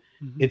so,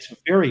 it's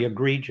very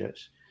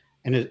egregious.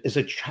 And as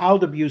a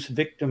child abuse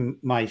victim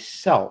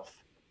myself,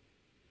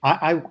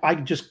 I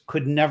just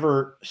could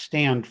never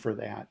stand for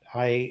that.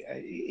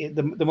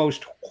 The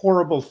most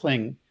horrible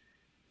thing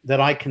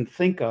that I can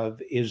think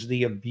of is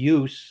the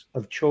abuse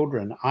of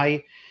children.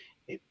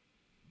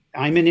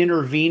 I'm an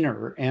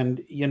intervener,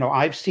 and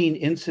I've seen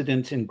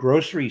incidents in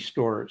grocery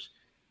stores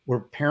where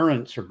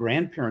parents or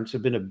grandparents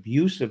have been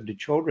abusive to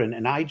children,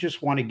 and I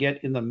just want to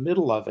get in the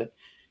middle of it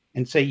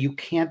and say you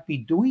can't be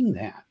doing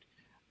that.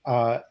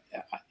 Uh,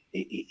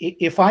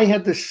 if I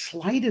had the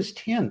slightest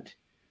hint,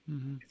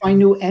 if I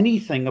knew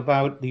anything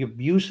about the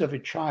abuse of a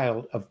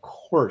child, of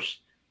course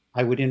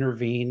I would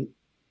intervene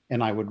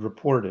and I would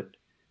report it.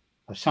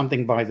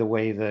 Something, by the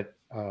way, that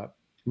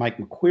Mike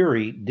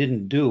McQueary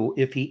didn't do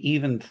if he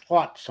even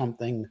thought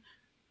something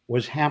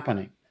was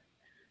happening.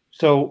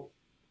 So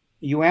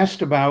you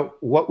asked about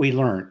what we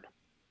learned.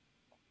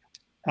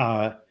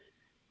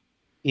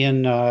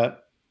 In the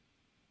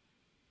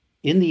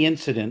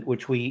incident,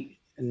 which we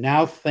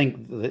now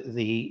think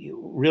the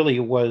really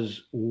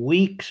was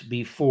weeks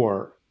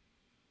before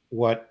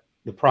what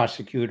the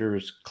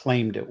prosecutors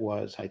claimed it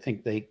was. I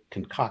think they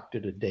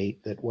concocted a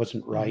date that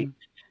wasn't right.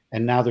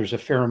 And now there's a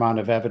fair amount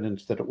of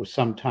evidence that it was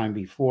sometime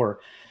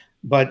before.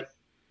 But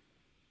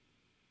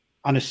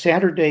on a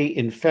Saturday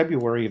in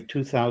February of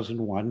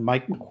 2001,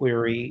 Mike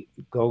McQueary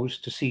goes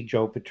to see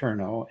Joe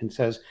Paterno and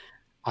says,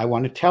 I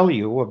want to tell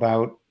you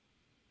about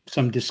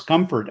some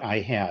discomfort I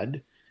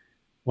had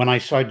when I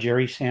saw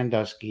Jerry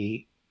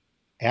Sandusky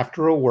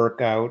after a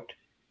workout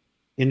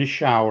in a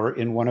shower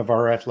in one of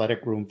our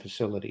athletic room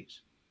facilities.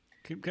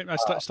 Can I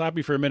stop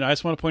you for a minute? I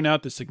just want to point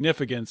out the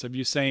significance of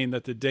you saying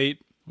that the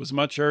date was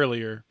much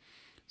earlier.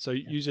 So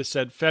you just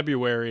said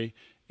February,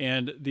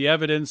 and the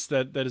evidence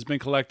that has been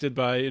collected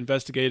by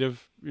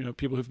investigative,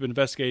 people who've been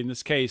investigating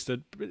this case,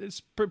 that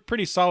it's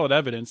pretty solid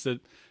evidence that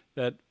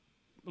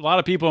a lot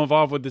of people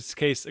involved with this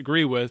case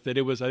agree with, that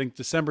it was, I think,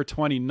 December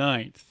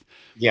 29th.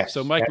 Yes.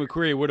 So Mike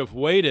McQueary would have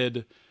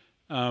waited,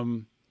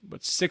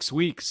 6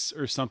 weeks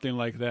or something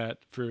like that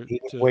to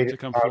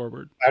come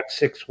forward. About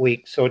 6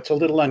 weeks. So it's a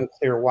little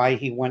unclear why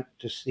he went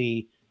to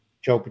see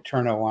Joe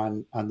Paterno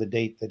on the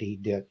date that he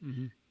did.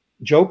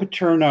 Joe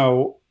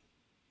Paterno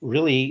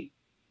really,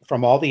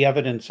 from all the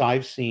evidence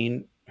I've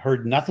seen,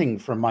 heard nothing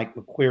from Mike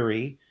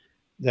McQueary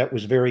that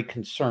was very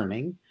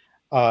concerning,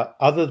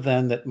 other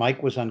than that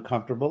Mike was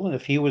uncomfortable. And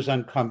if he was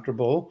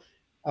uncomfortable,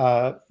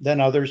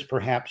 then others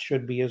perhaps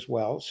should be as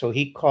well. So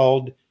he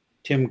called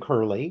Tim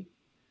Curley.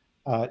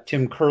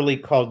 Tim Curley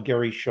called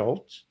Gary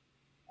Schultz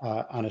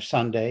on a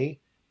Sunday.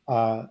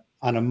 On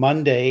a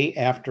Monday,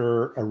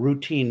 after a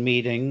routine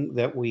meeting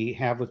that we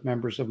have with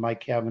members of my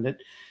cabinet,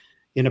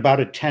 in about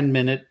a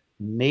 10-minute,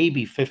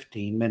 maybe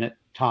 15-minute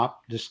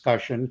top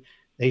discussion,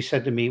 they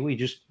said to me, we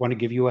just want to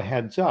give you a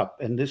heads up.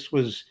 And this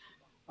was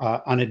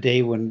on a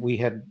day when we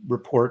had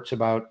reports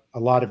about a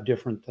lot of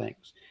different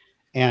things.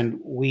 And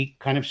we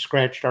kind of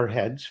scratched our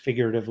heads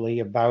figuratively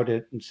about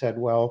it and said,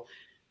 well,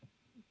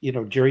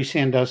 Jerry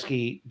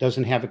Sandusky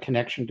doesn't have a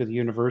connection to the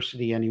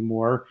university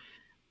anymore.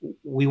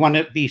 We want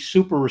to be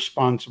super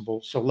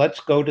responsible. So let's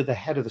go to the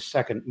head of the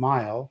second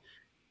mile,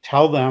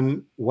 tell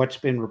them what's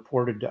been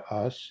reported to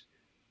us,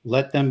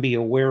 let them be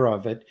aware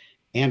of it.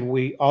 And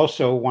we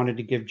also wanted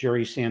to give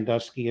Jerry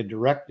Sandusky a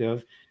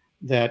directive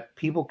that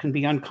people can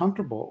be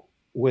uncomfortable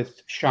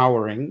with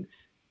showering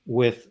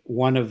with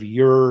one of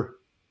your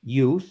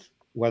youth,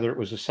 whether it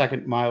was a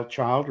second mile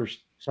child or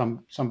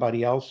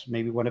somebody else,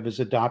 maybe one of his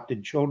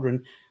adopted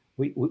children.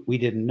 We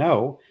didn't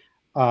know.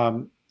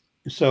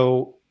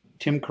 So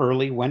Tim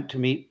Curley went to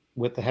meet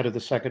with the head of the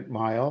second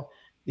mile,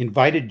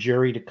 invited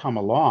Jerry to come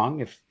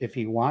along if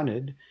he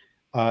wanted.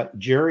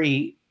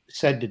 Jerry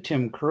said to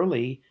Tim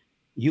Curley,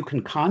 you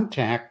can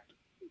contact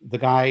the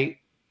guy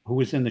who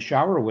was in the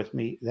shower with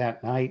me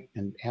that night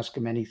and ask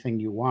him anything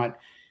you want.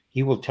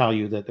 He will tell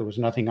you that there was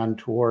nothing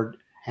untoward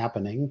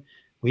happening.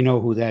 We know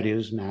who that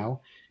is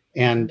now.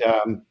 And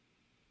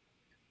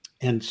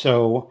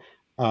so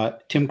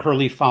Tim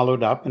Curley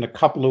followed up, and a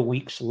couple of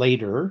weeks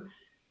later,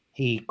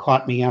 he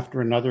caught me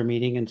after another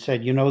meeting and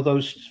said,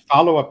 those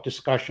follow-up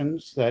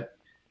discussions that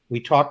we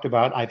talked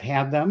about, I've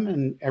had them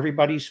and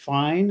everybody's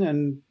fine.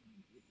 And,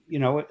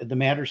 the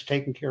matter's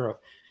taken care of.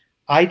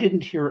 I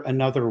didn't hear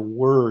another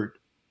word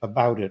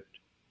about it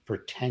for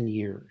 10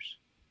 years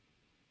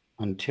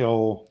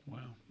until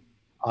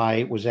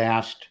I was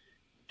asked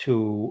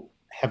to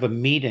have a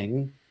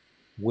meeting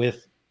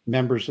with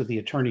members of the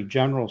Attorney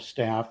General's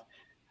staff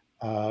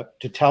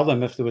to tell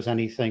them if there was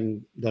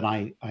anything that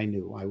I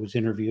knew. I was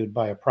interviewed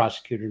by a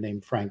prosecutor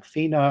named Frank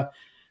Fina,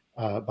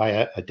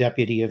 by a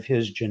deputy of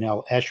his,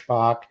 Janelle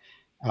Eschbach,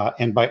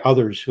 and by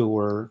others who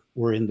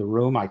were in the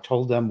room. I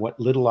told them what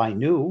little I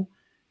knew,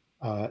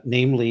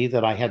 namely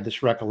that I had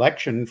this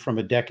recollection from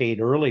a decade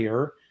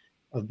earlier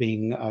of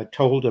being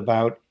told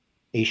about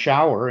a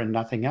shower and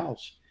nothing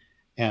else.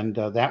 And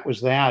that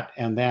was that.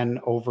 And then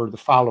over the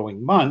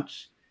following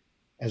months,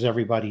 as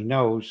everybody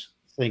knows,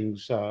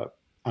 things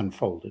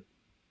unfolded.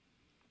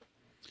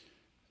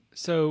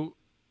 So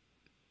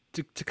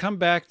to come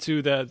back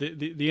to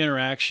the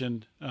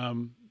interaction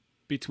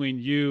between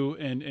you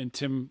and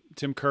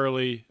Tim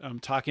Curley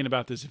talking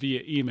about this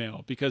via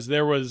email, because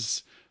there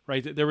was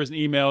an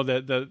email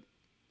that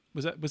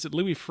was it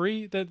Louis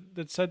Free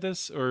that said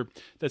this, or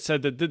that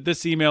said that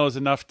this email is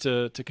enough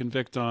to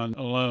convict on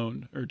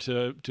alone, or Well,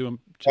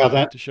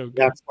 to show guilt?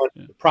 that's what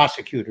Yeah. the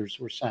prosecutors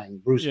were saying.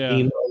 Bruce Yeah.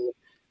 Beamer,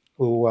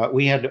 who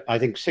we had, I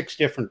think, 6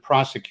 different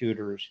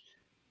prosecutors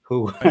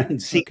who Right. in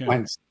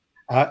sequence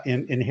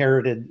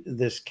inherited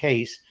this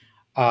case.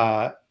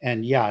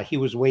 And yeah, he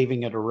was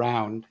waving it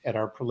around at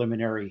our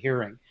preliminary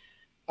hearing.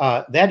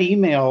 That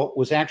email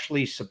was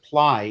actually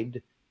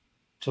supplied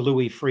to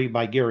Louis Free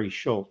by Gary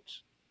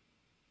Schultz.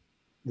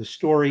 The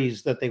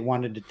stories that they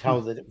wanted to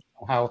tell, that it was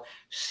somehow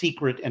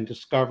secret and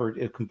discovered,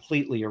 is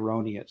completely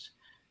erroneous.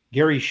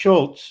 Gary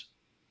Schultz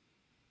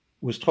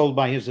was told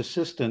by his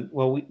assistant,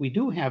 well, we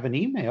do have an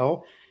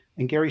email.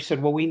 And Gary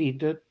said, well, we need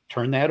to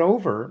turn that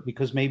over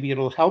because maybe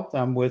it'll help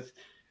them with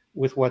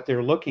what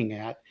they're looking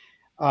at.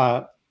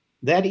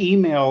 That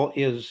email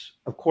is,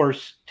 of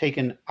course,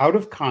 taken out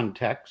of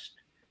context,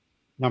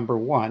 number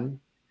one.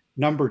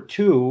 Number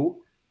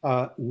two,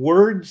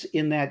 words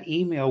in that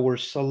email were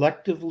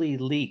selectively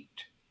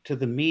leaked to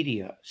the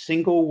media,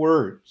 single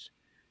words,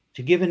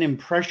 to give an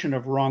impression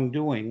of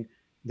wrongdoing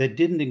that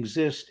didn't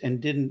exist and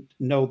didn't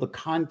know the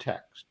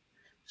context.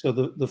 So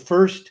the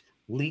first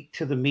leak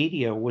to the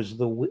media was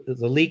the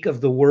leak of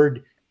the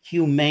word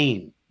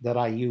humane that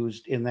I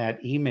used in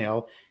that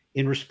email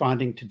in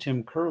responding to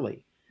Tim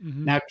Curley.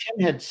 Mm-hmm. Now,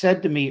 Tim had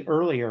said to me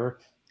earlier,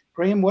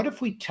 Graham, what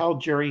if we tell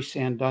Jerry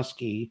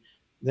Sandusky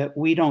that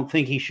we don't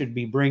think he should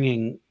be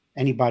bringing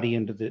anybody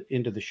into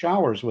the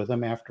showers with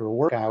him after a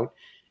workout,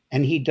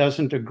 and he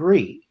doesn't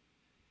agree?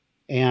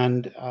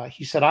 And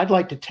he said, I'd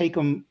like to take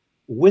him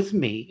with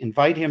me,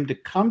 invite him to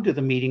come to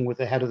the meeting with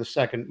the head of the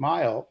Second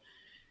Mile.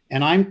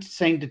 And I'm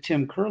saying to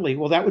Tim Curley,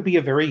 well, that would be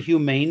a very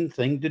humane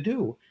thing to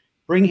do.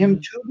 Bring him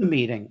to the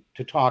meeting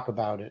to talk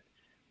about it.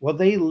 Well,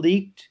 they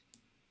leaked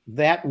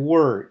that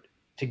word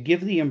to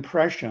give the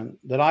impression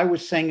that I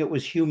was saying it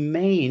was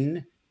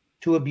humane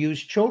to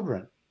abuse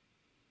children,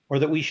 or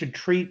that we should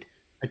treat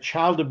a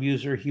child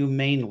abuser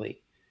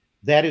humanely.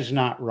 That is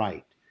not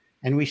right.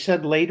 And we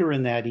said later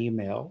in that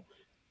email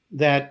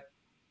that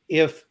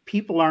if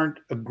people aren't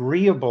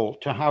agreeable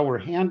to how we're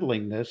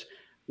handling this,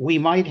 we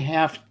might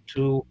have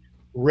to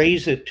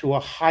raise it to a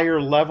higher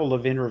level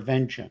of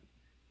intervention.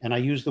 And I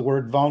use the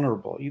word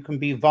vulnerable. You can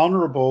be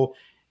vulnerable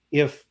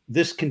if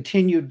this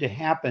continued to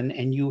happen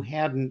and you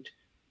hadn't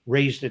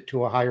raised it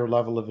to a higher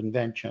level of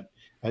intervention,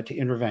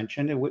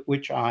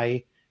 which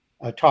I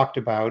talked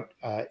about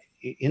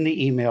in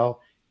the email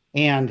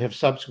and have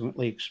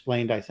subsequently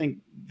explained, I think,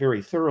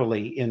 very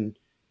thoroughly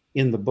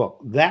in the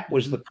book. That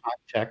was the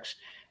context.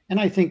 And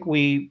I think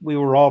we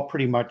were all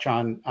pretty much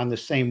on the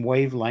same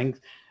wavelength,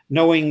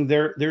 knowing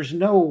there's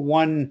no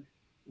one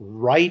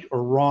right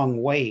or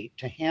wrong way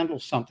to handle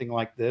something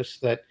like this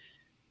that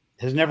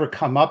has never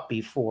come up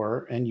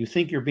before, and you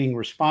think you're being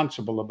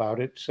responsible about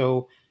it,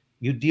 so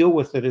you deal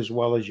with it as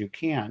well as you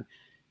can.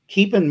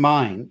 Keep in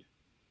mind,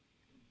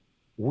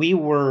 we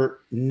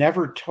were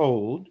never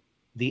told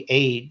the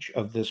age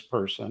of this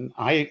person.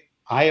 I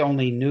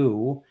only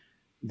knew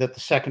that the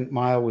Second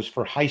Mile was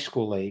for high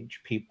school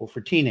age people,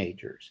 for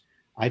teenagers.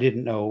 I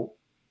didn't know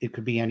it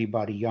could be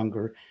anybody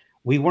younger.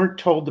 We weren't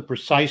told the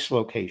precise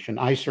location.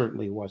 I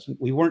certainly wasn't.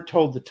 We weren't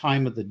told the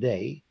time of the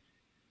day.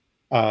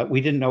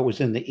 We didn't know it was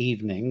in the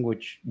evening,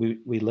 which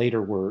we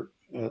later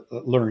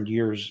learned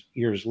years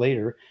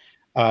later.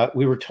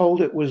 We were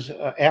told it was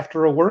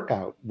after a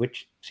workout,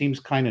 which seems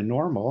kind of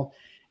normal.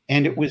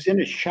 And it was in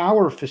a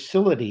shower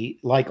facility,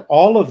 like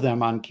all of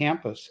them on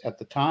campus at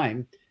the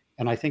time.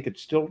 And I think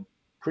it's still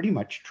pretty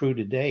much true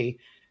today,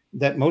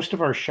 that most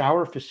of our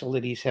shower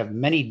facilities have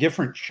many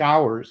different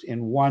showers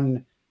in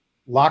one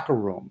locker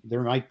room.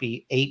 There might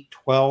be 8,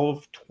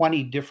 12,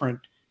 20 different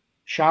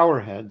shower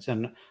heads.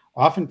 And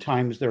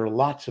oftentimes there are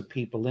lots of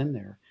people in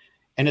there.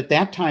 And at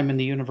that time in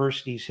the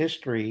university's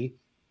history,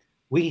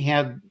 we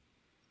had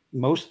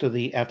most of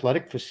the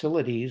athletic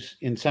facilities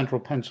in central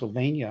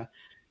Pennsylvania.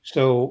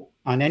 So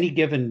on any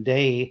given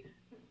day,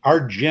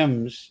 our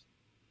gyms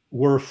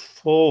were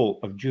full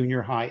of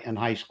junior high and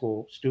high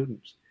school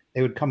students.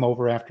 They would come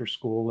over after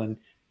school and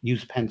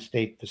use Penn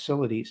State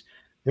facilities.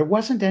 There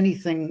wasn't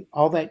anything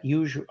all that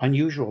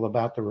unusual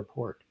about the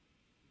report.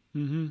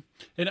 Mm-hmm.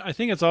 And I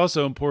think it's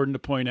also important to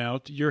point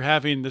out, you're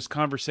having this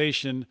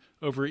conversation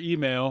over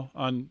email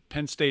on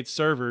Penn State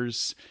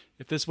servers.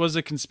 If this was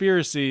a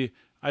conspiracy,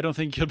 I don't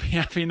think you'll be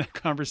having that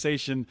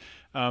conversation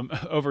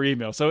over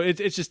email. So it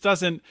just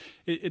doesn't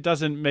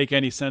make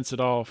any sense at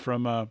all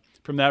from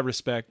that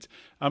respect.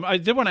 I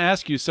did want to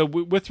ask you, so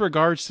with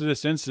regards to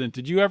this incident,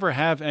 did you ever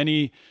have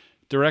any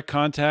direct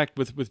contact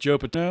with Joe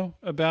Paterno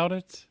about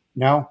it?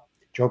 No,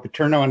 Joe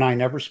Paterno and I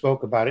never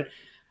spoke about it.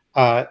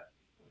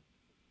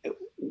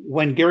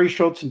 When Gary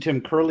Schultz and Tim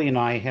Curley and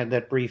I had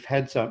that brief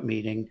heads-up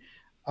meeting,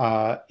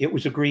 it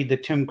was agreed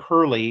that Tim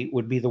Curley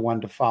would be the one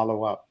to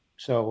follow up.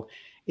 So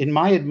in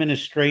my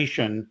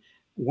administration,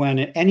 when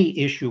any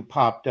issue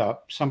popped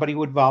up, somebody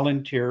would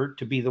volunteer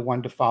to be the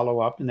one to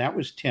follow up, and that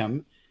was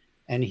Tim,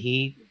 and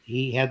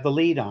he had the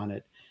lead on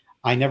it.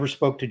 I never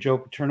spoke to Joe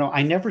Paterno.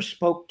 I never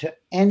spoke to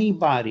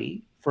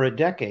anybody for a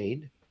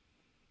decade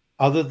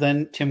other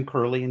than Tim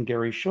Curley and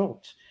Gary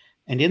Schultz.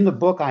 And in the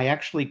book, I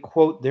actually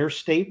quote their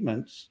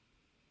statements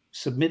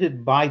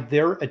submitted by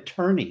their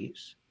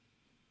attorneys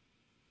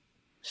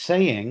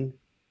saying,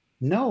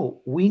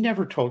 no, we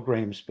never told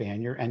Graham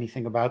Spanier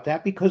anything about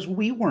that because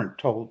we weren't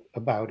told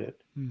about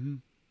it. Mm-hmm.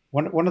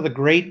 One of the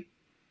great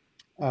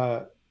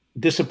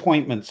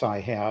disappointments I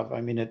have,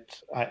 I mean,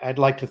 I'd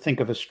like to think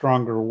of a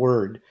stronger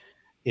word.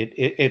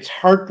 It's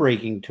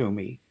heartbreaking to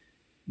me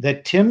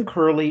that Tim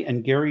Curley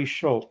and Gary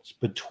Schultz,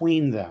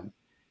 between them,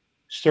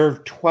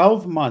 served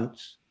 12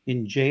 months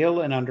in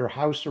jail and under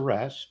house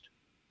arrest,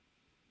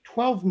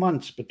 12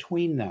 months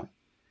between them,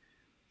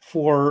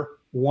 for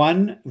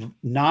one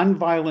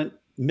nonviolent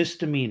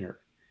misdemeanor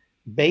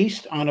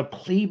based on a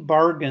plea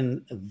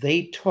bargain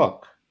they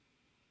took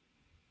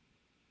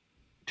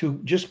to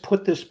just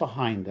put this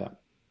behind them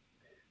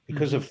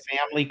because of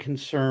family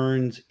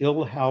concerns,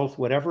 ill health,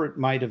 whatever it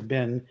might have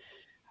been.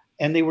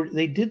 And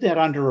they did that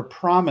under a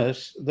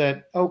promise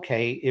that,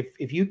 okay,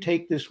 if you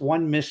take this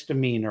one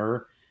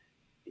misdemeanor,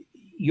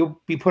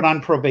 you'll be put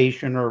on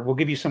probation or we'll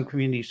give you some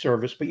community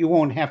service, but you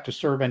won't have to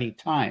serve any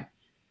time.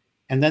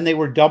 And then they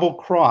were double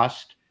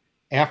crossed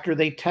after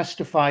they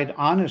testified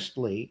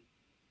honestly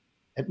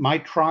at my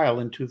trial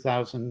in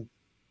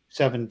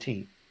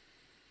 2017.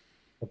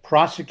 The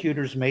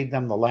prosecutors made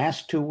them the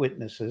last two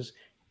witnesses,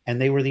 and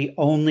they were the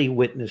only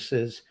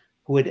witnesses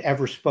who had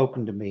ever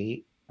spoken to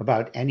me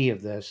about any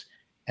of this.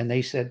 And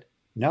they said,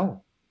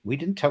 no, we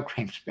didn't tell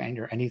Graham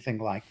Spanier anything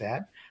like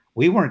that.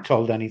 We weren't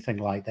told anything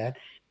like that.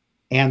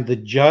 And the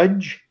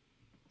judge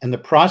and the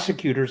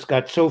prosecutors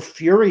got so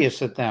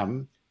furious at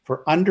them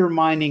for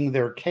undermining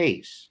their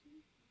case,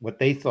 what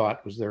they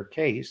thought was their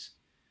case,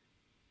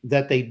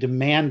 that they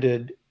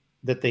demanded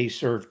that they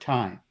serve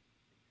time.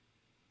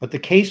 But the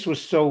case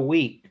was so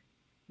weak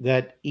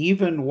that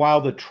even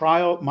while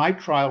my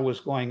trial was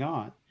going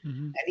on,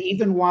 and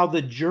even while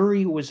the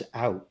jury was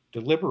out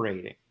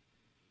deliberating,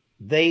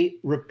 they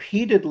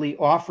repeatedly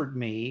offered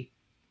me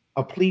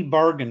a plea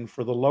bargain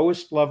for the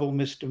lowest level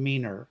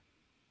misdemeanor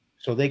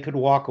so they could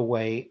walk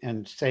away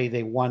and say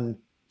they won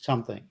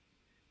something.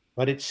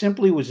 But it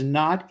simply was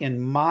not in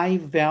my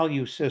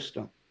value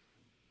system.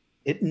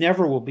 It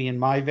never will be in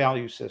my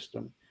value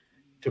system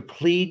to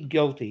plead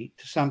guilty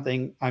to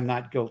something I'm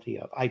not guilty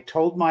of. I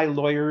told my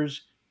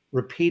lawyers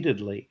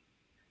repeatedly,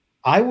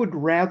 I would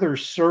rather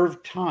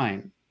serve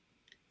time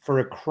for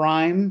a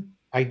crime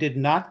I did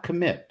not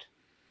commit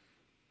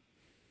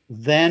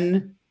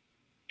than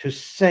to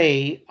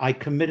say I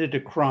committed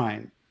a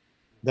crime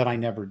that I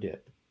never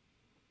did.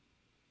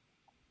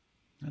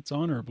 That's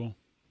honorable.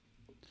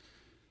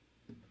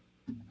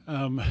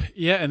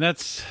 Yeah, and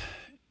that's,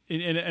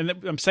 and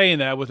I'm saying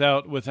that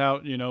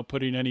without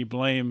putting any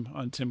blame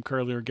on Tim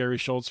Curley or Gary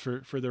Schultz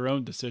for their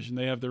own decision.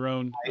 They have their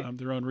own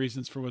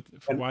reasons for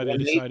why they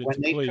decided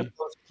to plea. When they took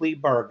those plea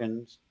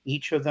bargains,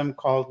 each of them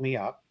called me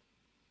up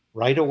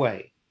right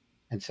away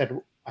and said,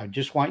 "I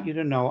just want you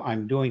to know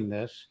I'm doing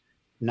this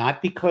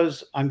not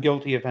because I'm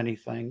guilty of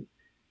anything.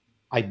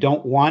 I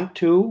don't want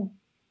to,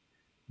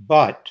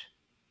 but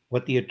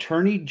what the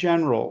Attorney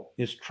General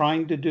is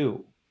trying to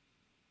do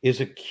is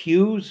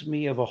accuse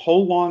me of a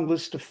whole long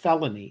list of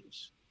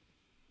felonies.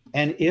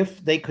 And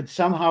if they could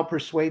somehow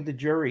persuade the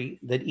jury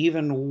that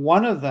even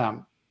one of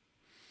them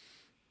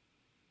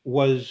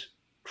was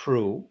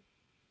true,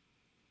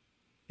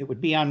 it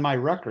would be on my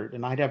record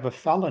and I'd have a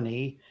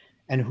felony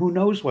and who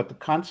knows what the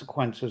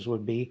consequences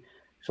would be.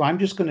 So I'm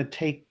just going to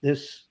take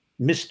this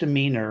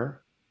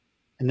misdemeanor."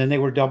 And then they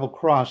were double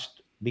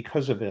crossed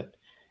because of it.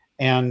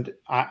 And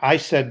I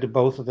said to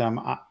both of them,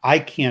 I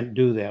can't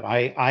do that.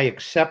 I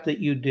accept that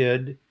you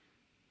did.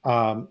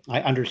 I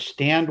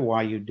understand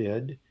why you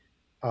did.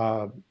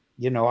 I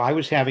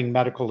was having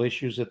medical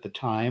issues at the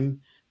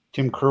time.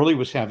 Tim Curley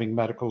was having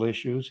medical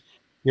issues.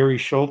 Gary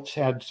Schultz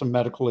had some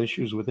medical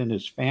issues within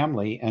his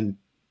family. And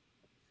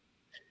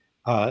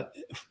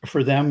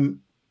for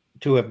them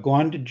to have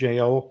gone to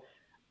jail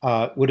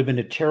would have been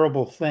a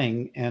terrible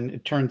thing. And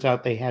it turns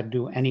out they had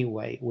to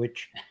anyway,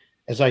 which,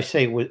 as I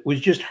say, was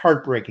just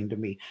heartbreaking to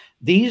me.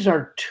 These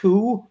are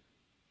two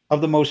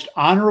of the most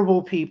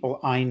honorable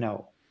people I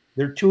know.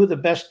 They're two of the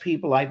best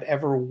people I've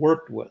ever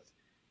worked with.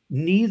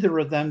 Neither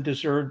of them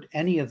deserved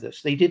any of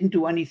this. They didn't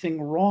do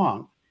anything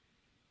wrong.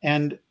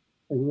 And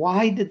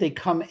why did they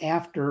come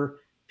after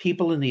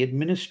people in the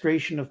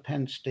administration of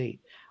Penn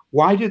State?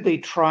 Why did they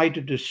try to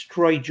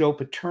destroy Joe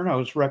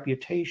Paterno's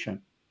reputation?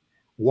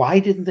 Why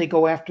didn't they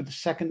go after the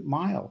second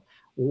mile?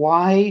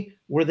 Why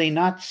were they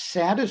not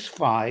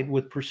satisfied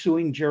with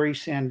pursuing Jerry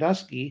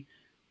Sandusky,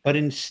 but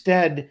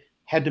instead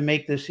had to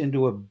make this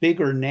into a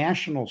bigger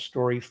national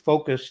story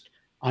focused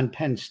on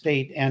Penn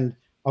State and,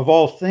 of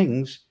all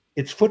things,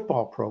 its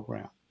football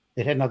program?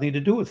 It had nothing to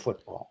do with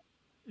football.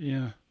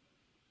 Yeah.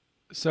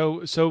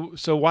 So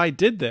why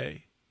did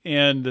they?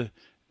 And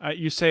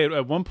you say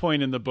at one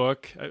point in the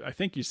book, I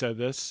think you said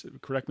this,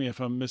 correct me if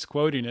I'm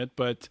misquoting it,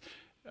 but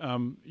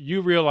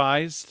you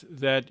realized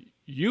that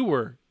you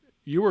were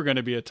going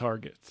to be a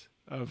target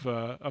of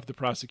the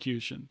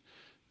prosecution.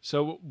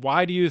 So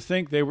why do you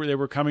think they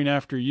were coming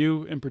after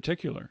you in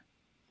particular?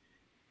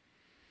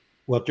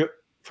 Well,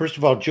 first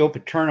of all, Joe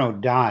Paterno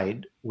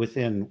died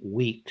within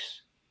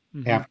weeks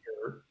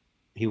after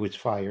he was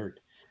fired.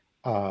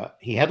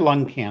 He had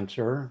lung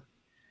cancer,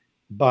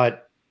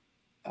 but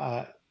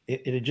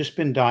it had just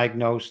been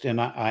diagnosed. And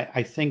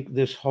I think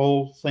this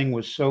whole thing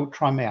was so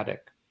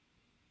traumatic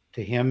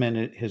to him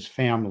and his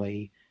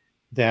family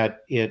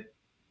that it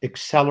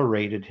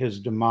accelerated his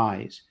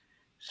demise.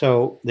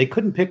 So they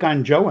couldn't pick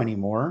on Joe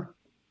anymore.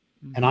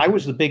 And I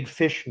was the big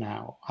fish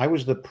now. I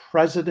was the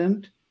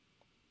president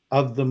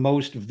of the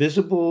most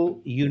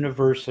visible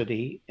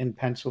university in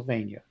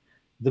Pennsylvania,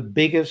 the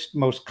biggest,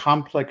 most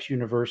complex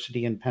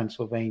university in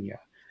Pennsylvania.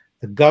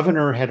 The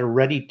governor had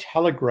already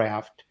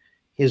telegraphed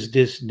his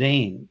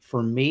disdain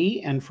for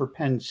me and for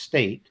Penn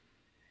State.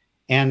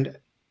 And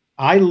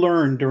I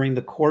learned during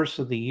the course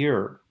of the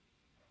year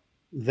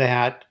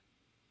that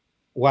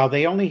while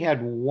they only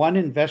had one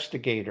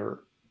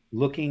investigator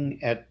looking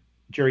at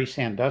Jerry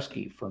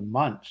Sandusky for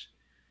months,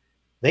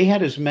 they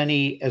had as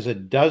many as a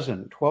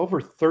dozen, 12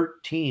 or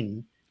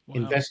 13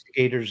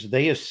 investigators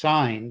they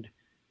assigned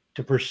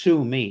to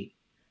pursue me.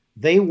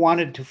 They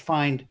wanted to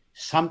find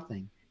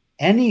something,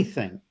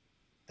 anything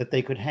that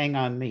they could hang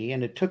on me.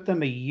 And it took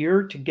them a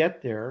year to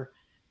get there.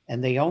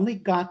 And they only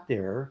got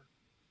there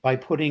by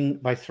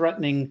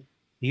threatening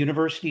the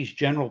university's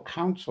general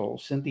counsel,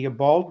 Cynthia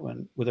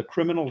Baldwin, with a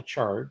criminal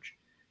charge,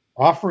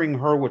 offering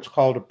her what's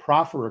called a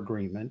proffer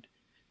agreement,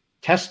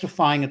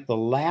 testifying at the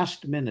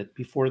last minute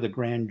before the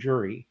grand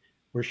jury,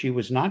 where she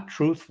was not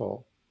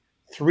truthful,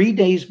 3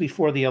 days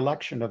before the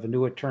election of a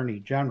new attorney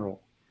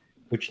general,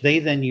 which they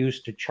then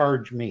used to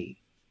charge me.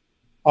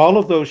 All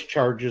of those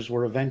charges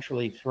were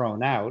eventually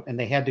thrown out, and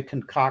they had to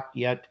concoct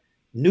yet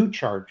new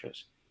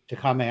charges to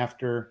come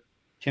after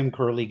Tim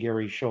Curley,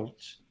 Gary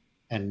Schultz,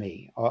 and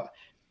me.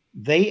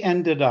 They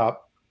ended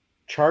up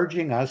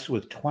charging us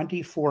with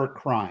 24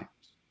 crimes.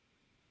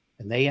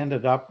 And they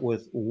ended up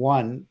with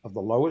one of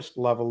the lowest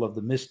level of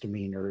the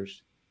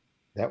misdemeanors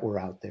that were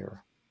out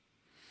there.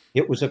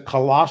 It was a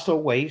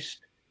colossal waste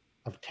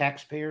of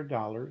taxpayer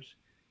dollars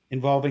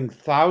involving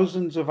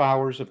thousands of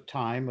hours of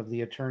time of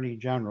the attorney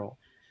general.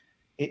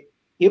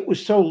 It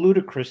was so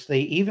ludicrous, they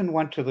even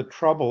went to the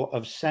trouble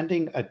of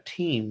sending a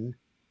team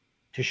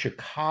to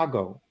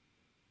Chicago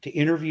to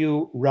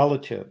interview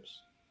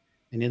relatives.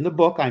 And in the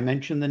book, I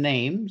mention the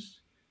names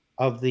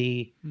of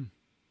the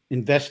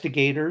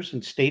investigators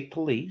and state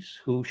police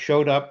who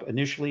showed up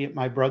initially at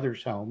my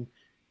brother's home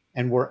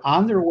and were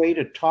on their way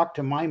to talk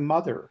to my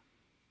mother,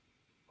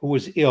 who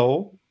was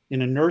ill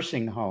in a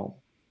nursing home.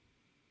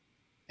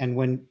 And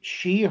when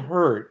she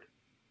heard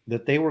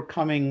that they were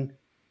coming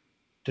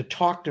to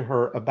talk to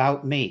her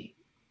about me,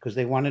 because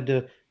they wanted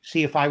to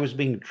see if I was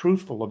being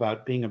truthful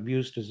about being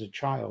abused as a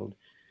child,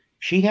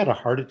 she had a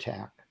heart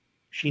attack.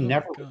 She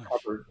never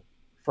recovered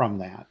from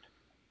that.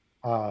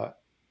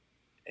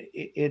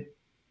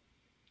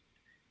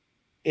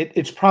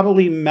 It's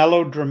probably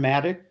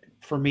melodramatic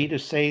for me to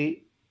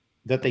say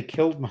that they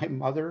killed my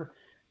mother,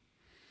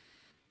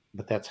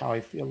 but that's how I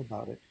feel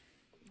about it.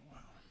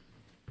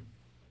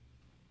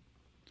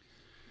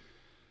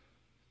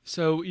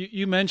 So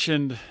you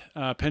mentioned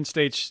Penn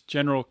State's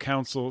general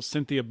counsel,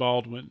 Cynthia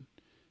Baldwin,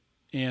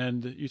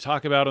 and you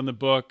talk about in the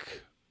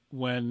book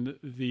when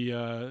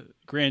the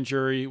grand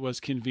jury was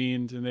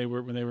convened and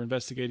when they were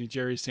investigating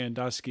Jerry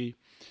Sandusky,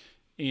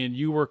 and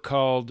you were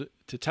called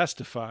to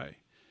testify.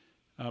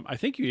 I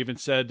think you even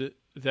said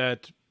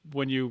that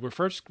when you were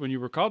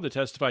called to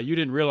testify, you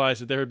didn't realize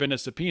that there had been a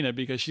subpoena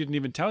because she didn't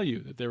even tell you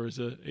that there was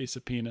a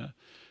subpoena.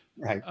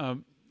 Right.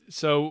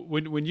 So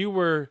when you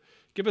were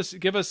give us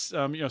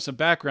some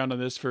background on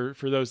this for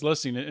those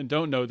listening and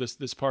don't know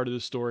this part of the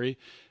story,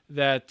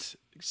 that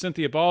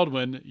Cynthia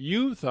Baldwin,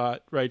 you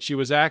thought, right, she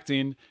was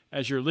acting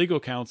as your legal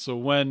counsel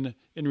when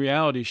in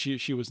reality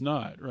she was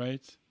not,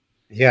 right?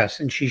 Yes,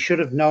 and she should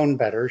have known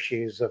better.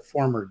 She's a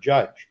former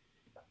judge.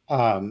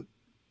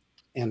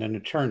 And an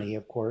attorney,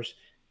 of course.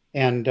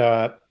 And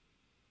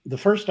the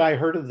first I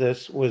heard of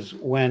this was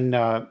when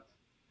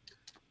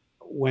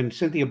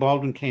Cynthia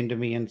Baldwin came to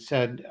me and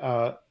said,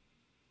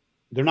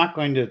 they're not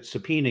going to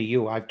subpoena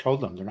you. I've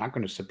told them they're not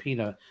going to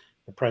subpoena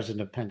the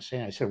president of Penn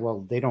State. I said,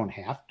 well, they don't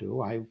have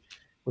to. I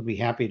would be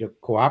happy to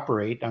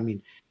cooperate. I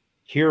mean,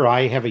 here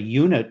I have a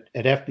unit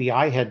at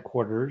FBI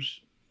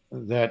headquarters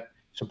that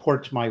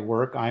supports my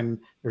work.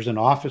 There's an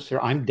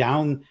officer. I'm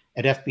down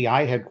at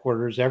FBI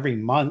headquarters every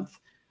month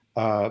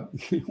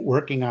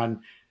working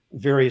on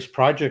various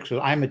projects.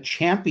 I'm a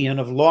champion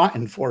of law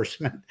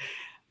enforcement.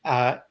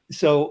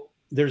 So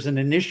there's an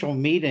initial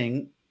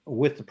meeting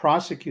with the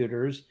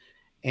prosecutors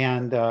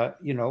and,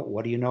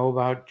 what do you know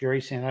about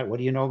Jerry Sandusky? What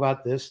do you know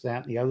about this,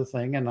 that, and the other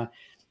thing? And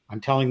I'm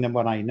telling them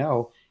what I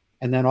know.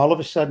 And then all of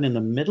a sudden in the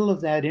middle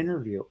of that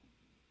interview,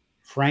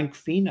 Frank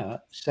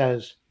Fina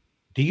says,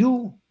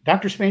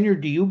 Dr. Spanier,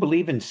 do you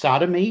believe in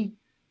sodomy?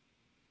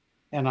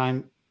 And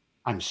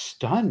I'm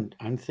stunned.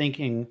 I'm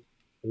thinking,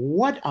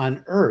 what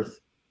on earth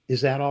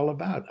is that all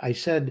about? I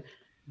said,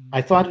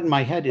 I thought in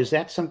my head, is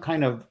that some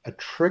kind of a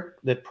trick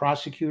that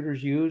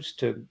prosecutors use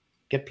to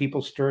get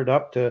people stirred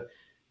up to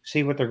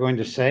see what they're going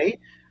to say?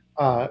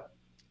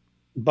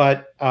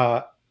 but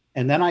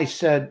and then I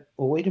said,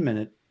 well, wait a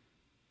minute.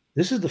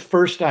 This is the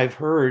first I've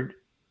heard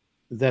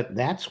that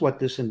that's what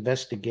this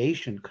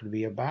investigation could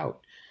be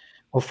about.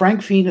 Well,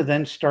 Frank Fina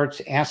then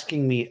starts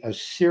asking me a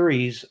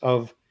series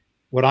of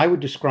what I would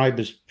describe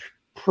as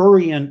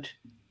prurient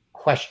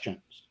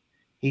questions.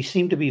 He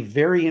seemed to be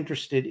very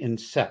interested in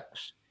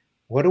sex.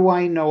 What do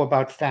I know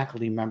about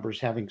faculty members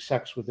having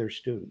sex with their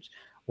students?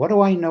 What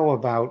do I know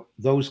about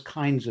those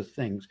kinds of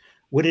things?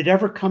 Would it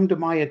ever come to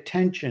my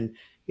attention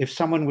if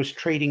someone was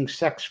trading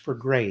sex for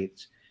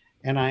grades?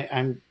 And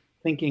I'm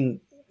thinking,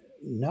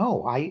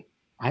 no, I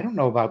don't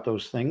know about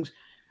those things.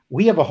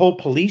 We have a whole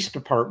police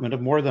department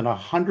of more than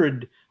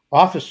 100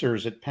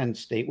 officers at Penn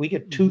State. We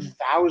get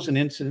 2,000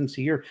 incidents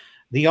a year.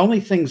 The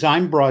only things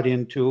I'm brought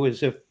into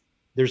is if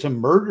there's a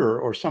murder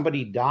or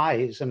somebody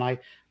dies, and I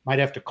might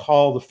have to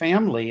call the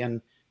family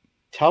and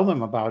tell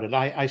them about it.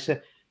 I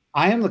said,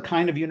 I am the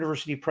kind of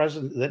university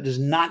president that does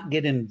not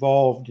get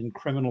involved in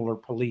criminal or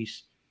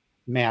police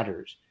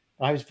matters.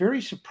 I was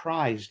very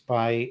surprised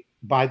by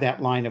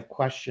that line of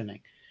questioning.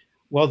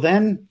 Well,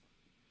 then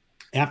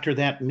after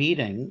that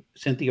meeting,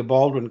 Cynthia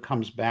Baldwin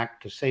comes back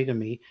to say to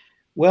me,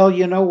 well,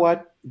 you know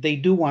what? They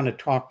do want to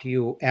talk to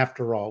you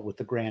after all with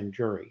the grand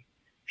jury.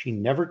 She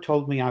never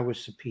told me I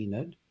was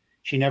subpoenaed.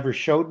 She never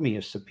showed me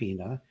a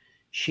subpoena.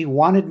 She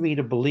wanted me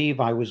to believe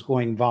I was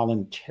going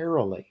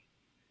voluntarily.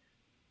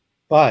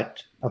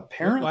 But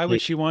apparently... Why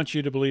would she want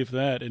you to believe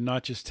that and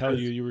not just tell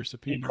you were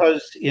subpoenaed?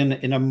 Because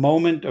in a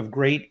moment of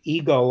great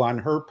ego on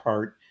her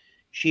part,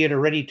 she had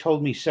already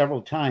told me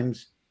several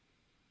times,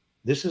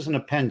 this isn't a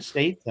Penn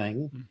State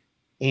thing.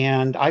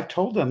 And I've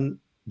told them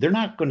they're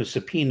not going to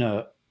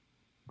subpoena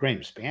Graham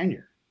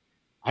Spanier.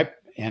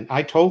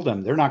 I told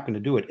them they're not going to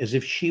do it, as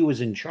if she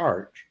was in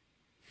charge.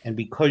 And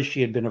because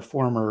she had been a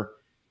former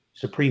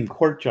Supreme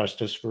Court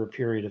justice for a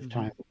period of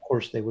time, of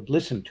course, they would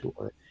listen to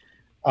her.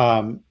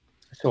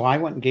 So I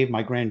went and gave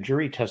my grand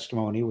jury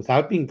testimony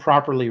without being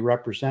properly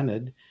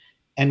represented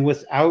and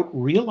without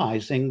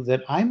realizing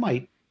that I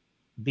might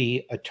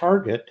be a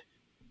target.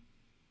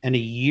 And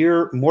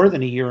more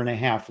than a year and a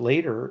half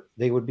later,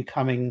 they would be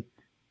coming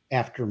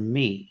after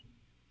me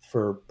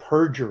for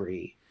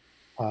perjury,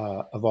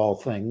 of all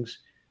things,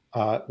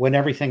 when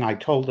everything I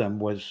told them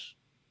was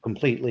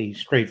completely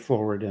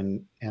straightforward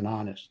and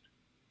honest.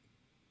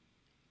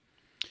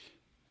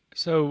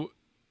 So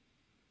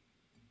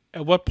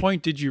at what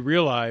point did you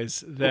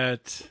realize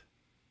that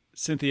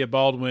Cynthia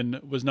Baldwin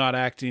was not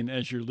acting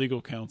as your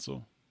legal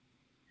counsel?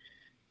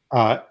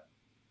 On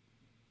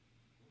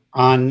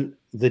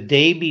the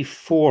day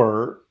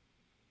before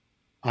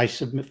I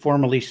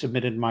formally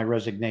submitted my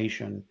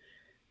resignation,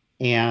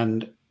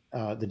 and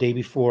the day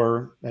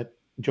before that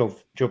Joe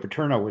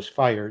Paterno was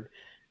fired,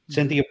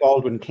 Cynthia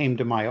Baldwin came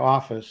to my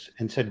office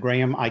and said,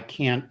 Graham, I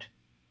can't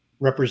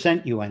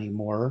represent you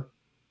anymore.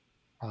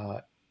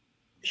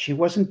 She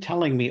wasn't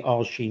telling me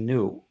all she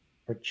knew,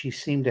 but she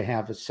seemed to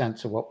have a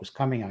sense of what was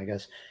coming, I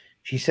guess.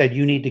 She said,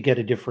 you need to get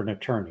a different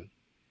attorney.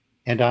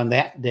 And on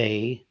that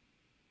day,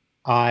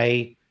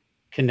 I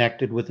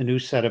connected with a new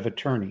set of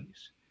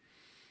attorneys,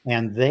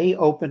 and they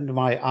opened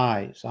my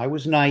eyes. I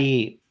was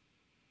naive.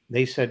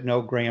 They said,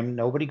 no, Graham,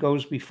 nobody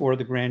goes before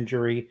the grand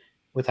jury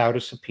without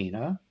a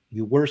subpoena.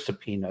 You were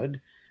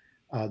subpoenaed.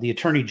 The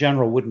attorney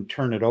general wouldn't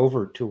turn it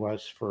over to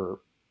us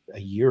for a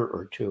year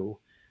or two.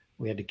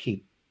 We had to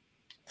keep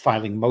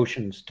filing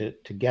motions to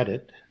get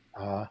it.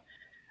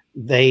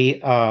 They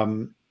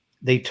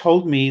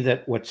told me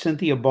that what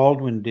Cynthia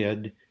Baldwin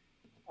did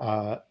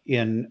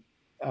in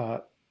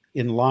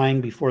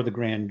lying before the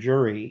grand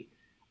jury,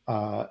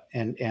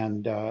 and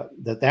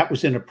that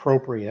was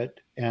inappropriate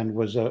and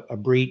was a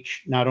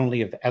breach not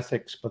only of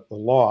ethics but the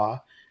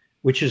law,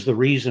 which is the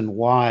reason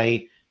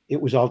why it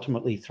was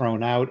ultimately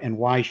thrown out and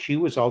why she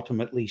was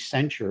ultimately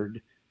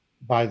censured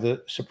by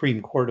the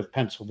Supreme Court of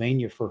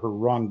Pennsylvania for her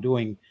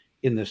wrongdoing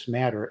in this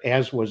matter,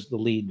 as was the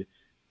lead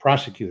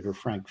prosecutor,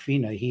 Frank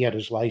Fina. He had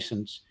his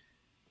license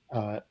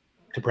to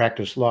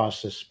practice law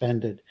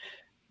suspended.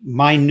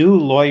 My new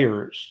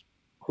lawyers,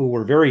 who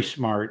were very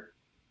smart,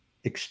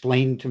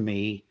 explained to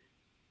me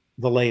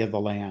the lay of the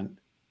land.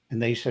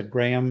 And they said,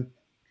 Graham,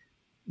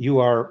 you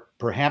are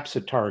perhaps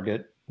a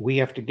target. We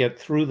have to get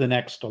through the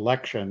next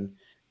election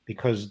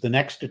because the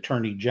next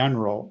attorney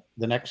general,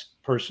 the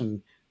next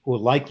person who will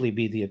likely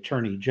be the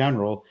attorney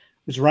general,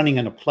 was running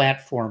on a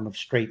platform of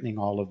straightening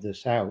all of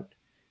this out.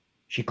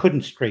 She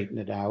couldn't straighten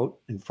it out.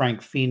 And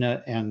Frank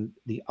Fina and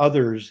the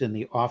others in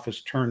the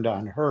office turned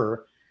on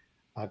her.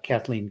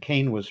 Kathleen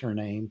Kane was her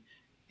name.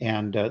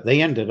 And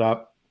they ended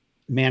up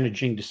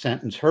managing to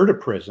sentence her to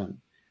prison.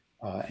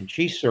 And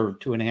she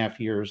served 2.5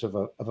 years of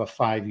a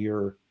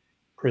 5-year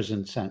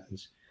prison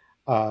sentence.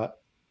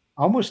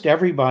 Almost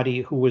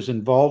everybody who was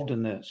involved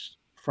in this,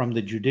 from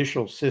the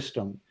judicial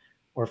system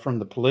or from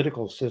the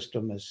political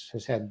system,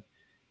 has had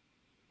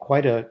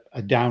quite a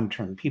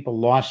downturn. People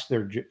lost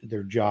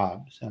their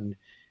jobs. And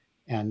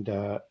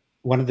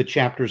one of the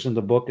chapters in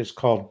the book is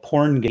called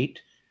Porngate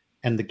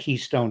and the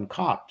Keystone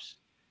Cops.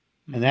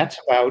 And that's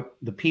about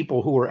the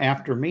people who were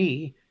after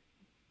me,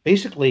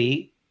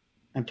 basically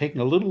I'm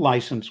taking a little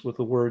license with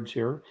the words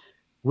here,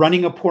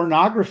 running a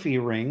pornography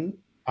ring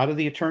out of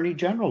the Attorney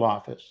General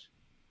office.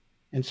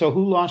 And so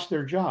who lost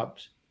their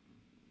jobs?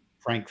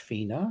 Frank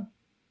Fina,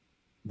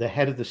 the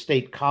head of the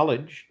State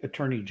College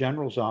Attorney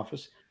General's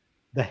office,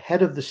 the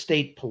head of the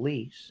state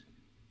police,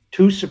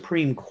 2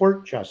 Supreme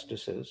Court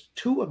justices,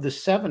 2 of the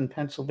 7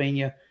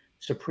 Pennsylvania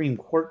Supreme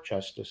Court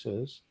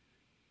justices,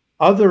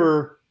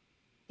 other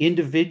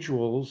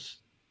individuals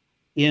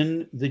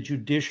in the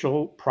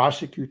judicial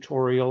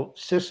prosecutorial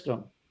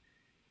system.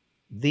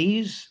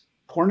 These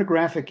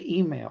pornographic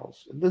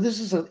emails,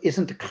 this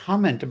isn't a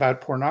comment about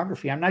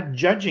pornography. I'm not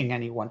judging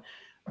anyone,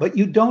 but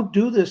you don't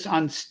do this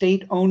on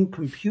state-owned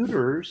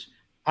computers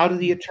out of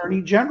the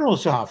Attorney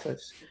General's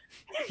office.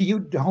 You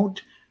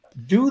don't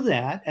do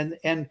that.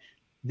 And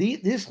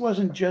this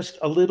wasn't just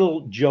a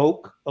little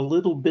joke, a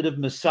little bit of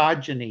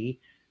misogyny.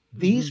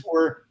 These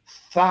were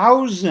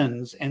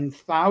thousands and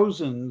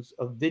thousands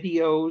of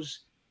videos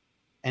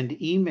and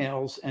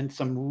emails and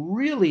some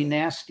really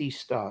nasty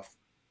stuff.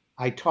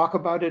 I talk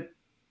about it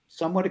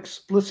somewhat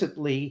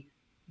explicitly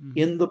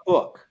in the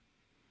book.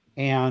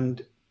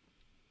 And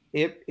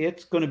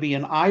it's going to be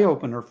an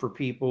eye-opener for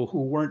people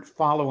who weren't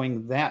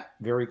following that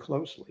very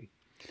closely.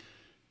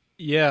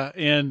 Yeah,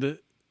 and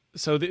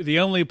so the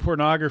only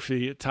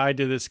pornography tied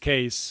to this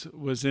case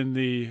was in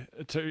the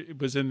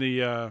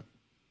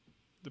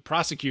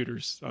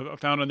prosecutors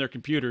found on their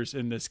computers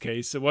in this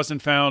case. It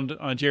wasn't found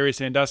on Jerry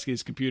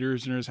Sandusky's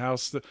computers in his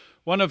house.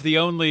 One of the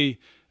only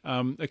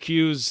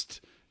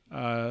accused,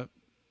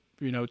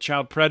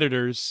 child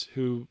predators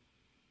who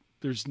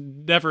there's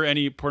never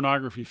any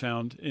pornography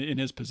found in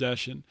his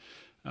possession.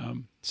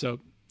 So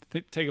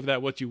take of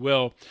that what you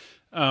will.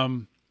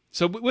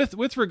 So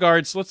with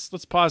regards,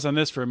 let's pause on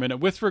this for a minute.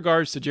 With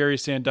regards to Jerry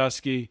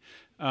Sandusky,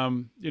 I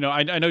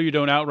know you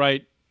don't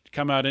outright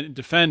come out and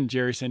defend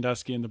Jerry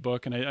Sandusky in the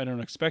book, and I don't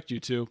expect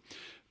you to,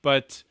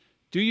 but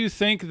do you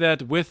think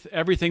that with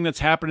everything that's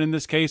happened in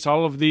this case,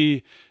 all of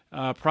the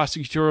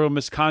prosecutorial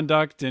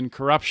misconduct and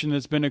corruption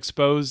that's been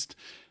exposed,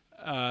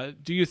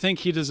 do you think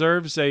he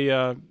deserves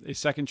a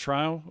second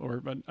trial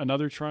or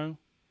another trial?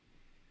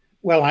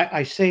 Well,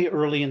 I say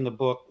early in the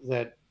book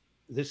that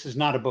this is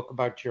not a book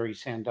about Jerry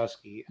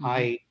Sandusky. As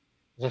I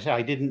said,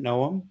 I didn't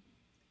know him.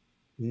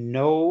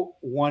 No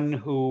one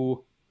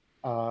who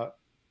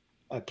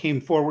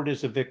came forward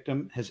as a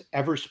victim has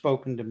ever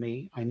spoken to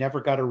me. I never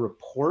got a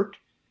report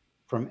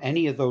from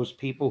any of those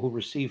people who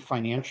received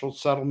financial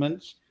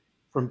settlements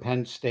from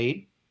Penn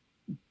State.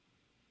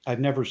 I've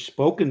never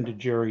spoken to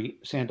Jerry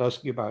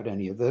Sandusky about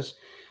any of this.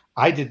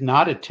 I did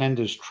not attend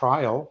his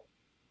trial.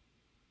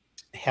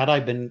 Had I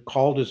been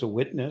called as a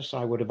witness,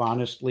 I would have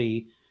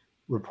honestly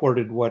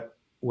reported what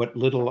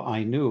little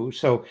I knew.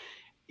 So,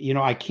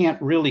 I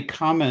can't really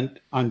comment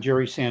on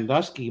Jerry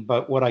Sandusky,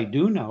 but what I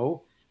do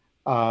know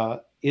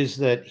is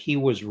that he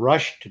was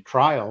rushed to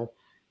trial.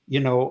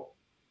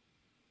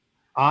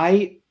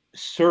 I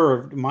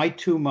served my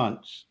 2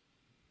 months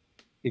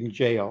in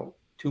jail,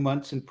 2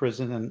 months in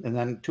prison, and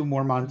then 2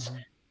 more months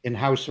in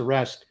house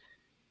arrest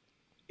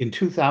in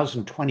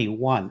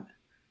 2021.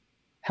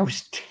 That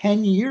was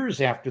 10 years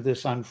after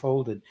this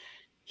unfolded.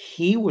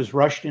 He was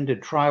rushed into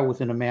trial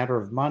within a matter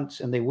of months,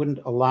 and they wouldn't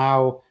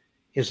allow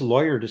his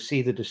lawyer to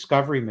see the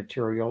discovery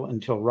material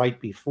until right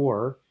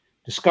before.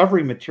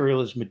 Discovery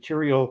material is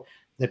material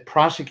that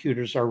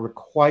prosecutors are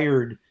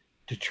required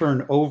to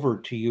turn over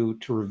to you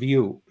to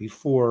review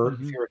before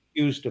if you're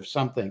accused of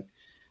something.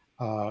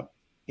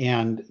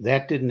 And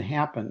that didn't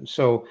happen.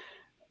 So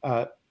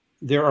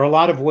there are a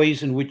lot of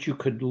ways in which you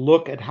could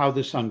look at how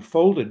this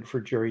unfolded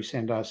for Jerry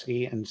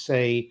Sandusky and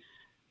say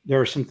there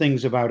are some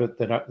things about it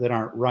that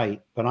aren't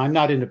right. But I'm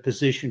not in a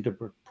position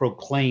to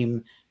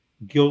proclaim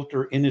guilt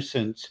or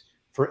innocence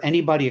for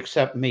anybody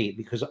except me,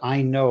 because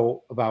I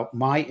know about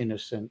my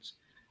innocence.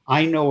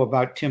 I know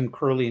about Tim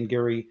Curley and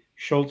Gary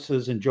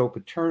Schultz's and Joe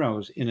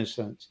Paterno's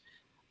innocence.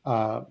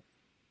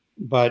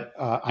 But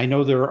I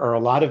know there are a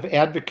lot of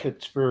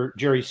advocates for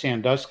Jerry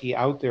Sandusky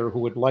out there who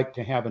would like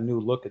to have a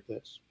new look at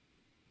this.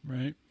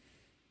 Right.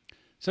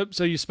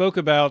 So you spoke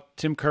about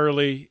Tim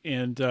Curley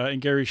and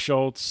Gary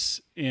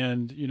Schultz,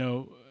 and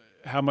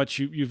how much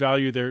you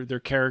value their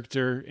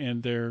character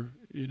and their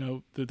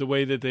the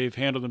way that they've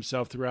handled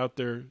themselves throughout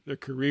their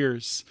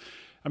careers.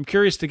 I'm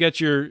curious to get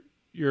your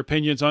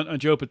opinions on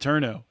Joe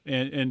Paterno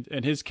and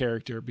his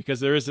character, because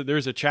there is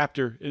a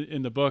chapter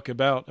in the book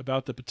about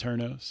the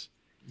Paternos.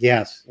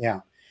 Yes.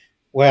 Yeah.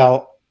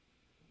 Well,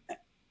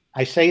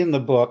 I say in the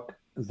book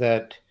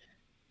that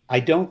I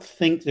don't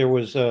think there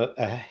was a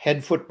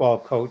head football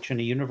coach and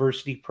a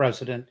university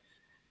president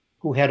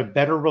who had a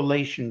better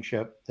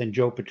relationship than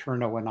Joe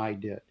Paterno and I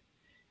did.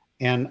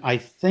 And I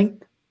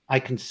think I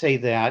can say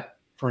that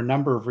for a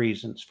number of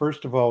reasons.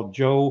 First of all,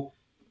 Joe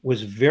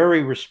was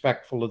very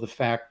respectful of the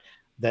fact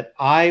that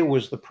I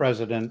was the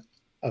president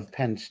of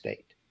Penn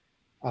State,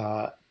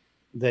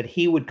 that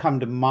he would come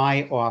to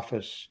my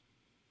office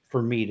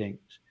for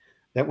meetings,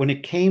 that when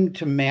it came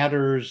to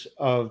matters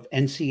of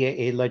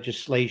NCAA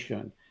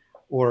legislation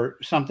or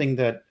something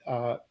that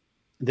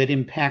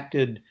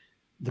impacted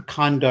the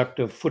conduct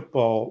of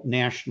football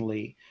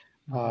nationally,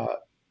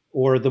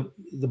 or the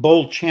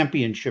bowl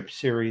championship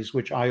series,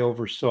 which I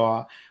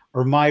oversaw,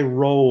 or my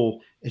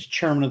role as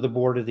chairman of the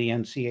board of the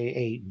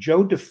NCAA.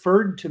 Joe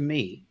deferred to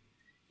me.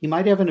 He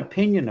might have an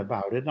opinion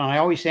about it, and I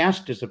always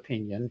asked his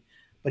opinion,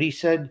 but he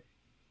said,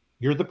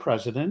 "You're the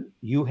president.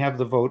 You have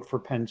the vote for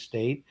Penn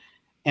State."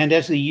 And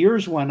as the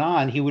years went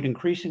on, he would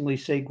increasingly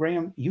say,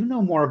 "Graham, you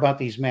know more about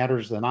these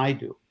matters than I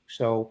do,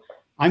 so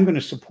I'm going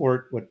to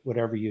support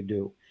whatever you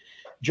do."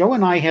 Joe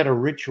and I had a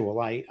ritual.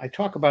 I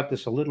talk about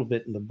this a little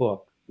bit in the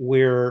book,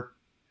 where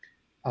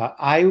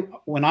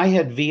when I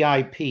had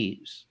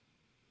VIPs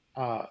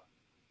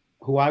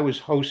who I was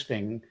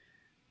hosting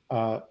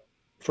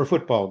for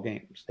football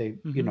games, they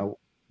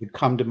would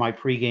come to my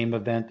pregame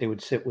event. They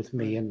would sit with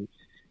me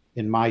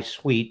in my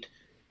suite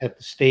at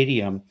the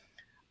stadium.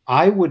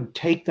 I would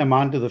take them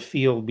onto the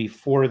field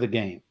before the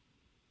game,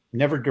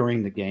 never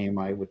during the game.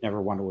 I would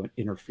never want to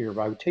interfere,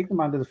 but I would take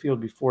them onto the field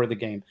before the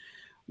game,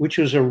 which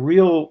was a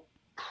real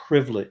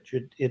privilege.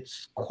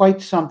 It's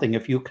quite something,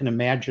 if you can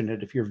imagine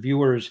it, if your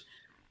viewers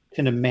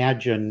can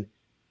imagine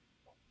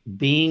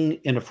being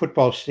in a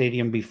football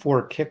stadium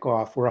before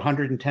kickoff where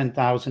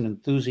 110,000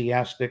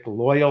 enthusiastic,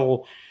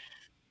 loyal,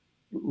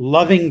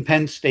 loving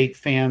Penn State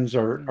fans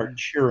are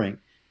cheering.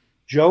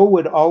 Joe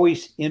would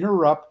always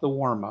interrupt the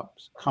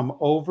warm-ups, come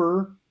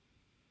over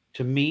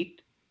to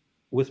meet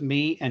with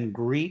me and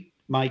greet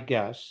my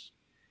guests.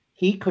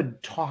 He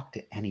could talk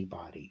to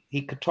anybody.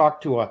 He could talk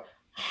to a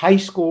high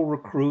school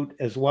recruit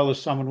as well as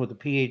someone with a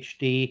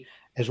PhD,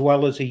 as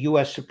well as a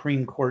U.S.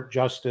 Supreme Court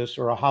justice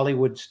or a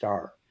Hollywood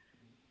star.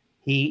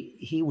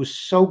 He was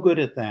so good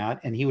at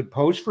that, and he would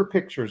pose for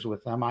pictures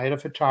with them. I had a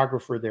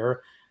photographer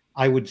there.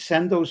 I would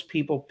send those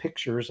people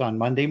pictures on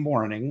Monday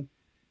morning.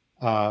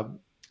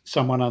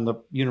 Someone on the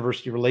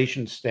university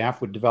relations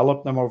staff would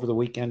develop them over the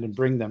weekend and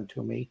bring them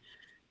to me,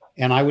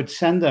 and I would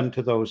send them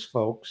to those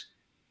folks.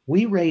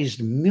 We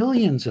raised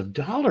millions of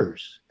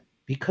dollars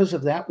because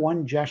of that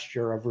one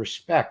gesture of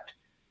respect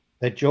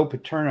that Joe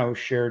Paterno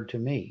shared to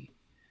me.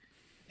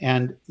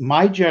 And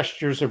my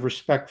gestures of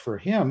respect for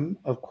him,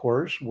 of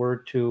course, were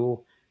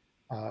to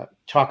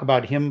talk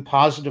about him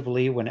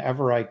positively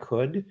whenever I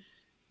could,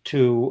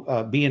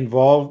 to be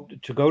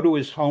involved, to go to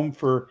his home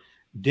for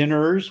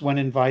dinners when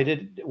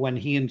invited, when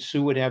he and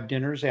Sue would have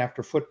dinners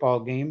after football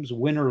games,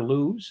 win or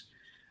lose.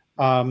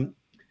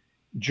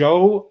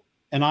 Joe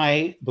and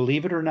I,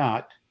 believe it or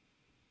not,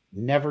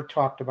 never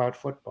talked about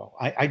football.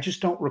 I just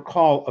don't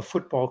recall a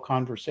football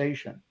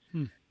conversation.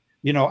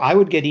 You know, I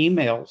would get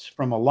emails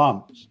from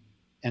alums,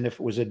 and if it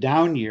was a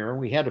down year,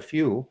 we had a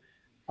few,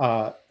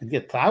 I'd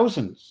get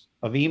thousands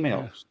of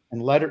emails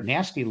and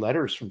nasty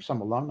letters from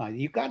some alumni.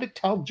 You got to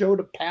tell Joe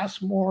to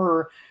pass more,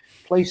 or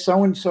play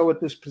so-and-so at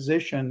this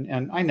position.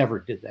 And I never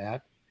did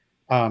that.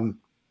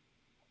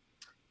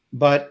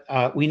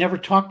 But we never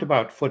talked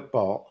about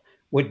football.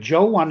 What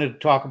Joe wanted to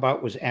talk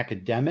about was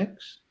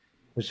academics,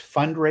 was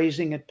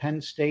fundraising at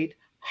Penn State,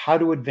 how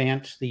to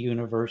advance the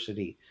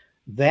university.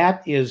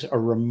 That is a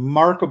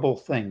remarkable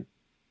thing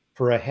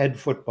for a head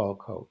football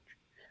coach.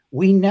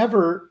 We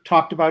never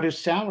talked about his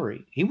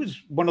salary. He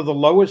was one of the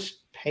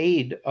lowest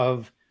paid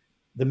of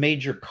the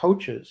major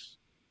coaches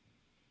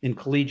in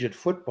collegiate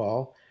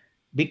football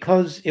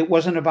because it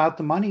wasn't about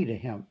the money to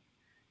him.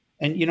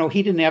 And, you know,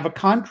 he didn't have a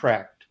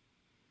contract.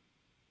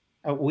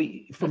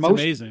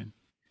 Amazing.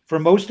 For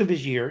most of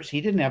his years, he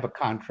didn't have a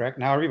contract.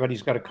 Now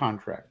everybody's got a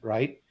contract,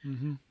 right?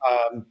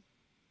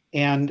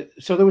 And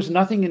so there was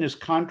nothing in his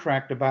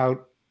contract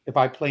about if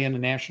I play in a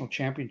national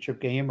championship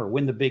game or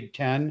win the Big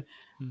Ten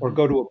or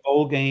go to a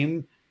bowl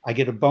game, I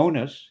get a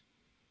bonus.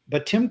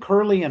 But Tim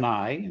Curley and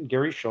I and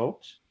Gary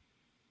Schultz,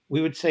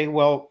 we would say,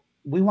 well,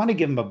 we want to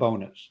give him a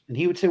bonus. And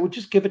he would say, well,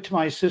 just give it to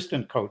my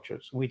assistant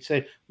coaches. And we'd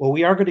say, well,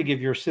 we are going to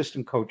give your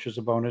assistant coaches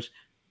a bonus,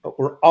 but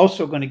we're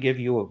also going to give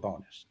you a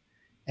bonus.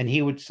 And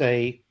he would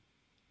say,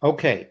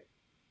 okay,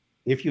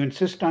 if you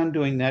insist on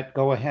doing that,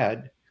 go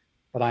ahead.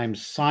 But I'm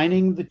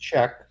signing the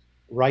check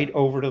right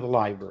over to the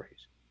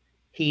libraries.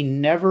 He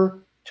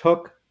never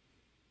took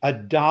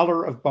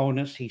 $1 of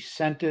bonus. He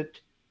sent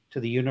it to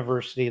the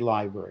university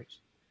libraries.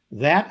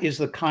 That is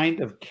the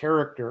kind of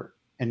character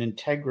and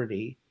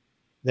integrity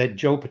that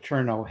Joe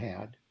Paterno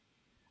had.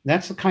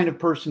 That's the kind of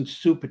person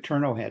Sue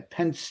Paterno had.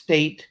 Penn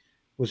State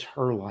was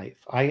her life.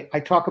 I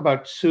talk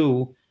about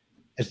Sue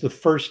as the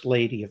first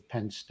lady of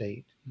Penn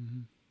State,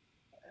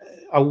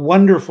 a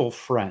wonderful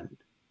friend.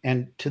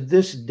 And to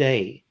this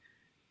day,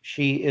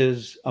 she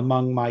is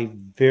among my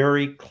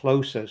very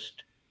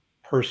closest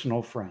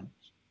personal friends.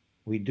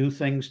 We do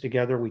things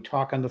together. We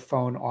talk on the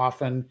phone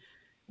often.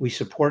 We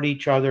support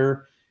each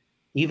other.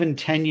 Even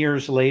 10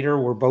 years later,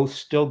 we're both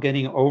still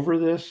getting over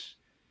this.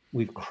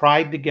 We've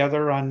cried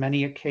together on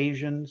many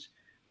occasions.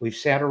 We've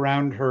sat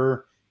around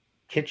her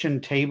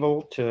kitchen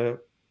table to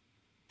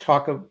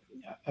talk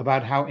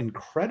about how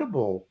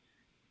incredible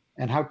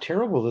and how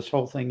terrible this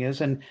whole thing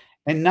is. And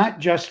not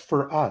just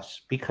for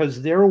us,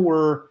 because there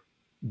were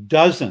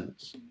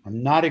dozens,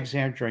 I'm not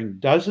exaggerating,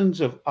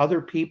 dozens of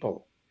other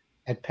people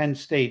at Penn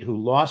State who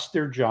lost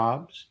their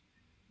jobs,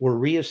 were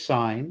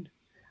reassigned.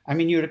 I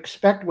mean, you'd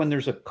expect when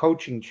there's a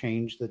coaching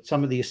change that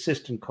some of the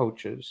assistant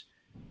coaches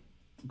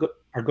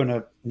are going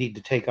to need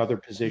to take other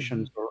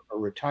positions or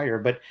retire,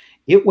 but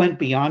it went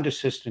beyond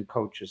assistant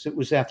coaches. It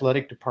was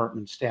athletic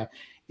department staff.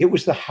 It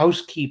was the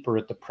housekeeper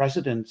at the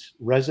president's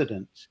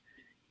residence.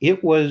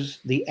 It was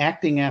the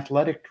acting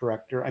athletic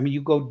director. I mean,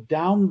 you go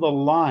down the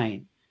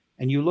line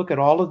and you look at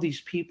all of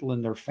these people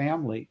and their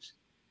families.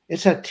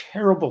 It's a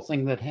terrible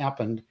thing that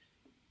happened.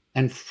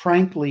 And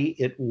frankly,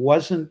 it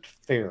wasn't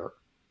fair.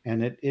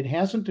 And it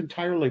hasn't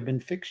entirely been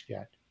fixed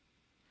yet.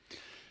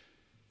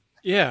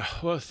 Yeah,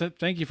 well,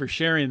 thank you for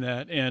sharing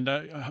that. And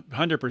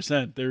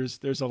 100%,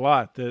 there's a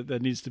lot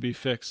that needs to be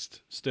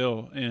fixed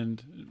still,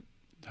 and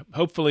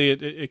hopefully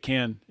it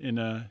can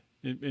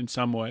in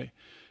some way.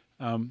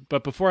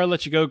 But before I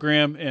let you go,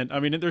 Graham, and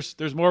I mean,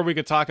 there's more we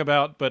could talk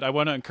about, but I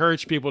want to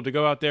encourage people to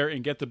go out there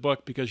and get the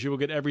book, because you will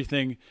get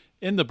everything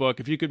in the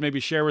book. If you could maybe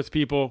share with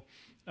people,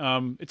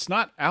 it's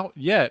not out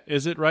yet,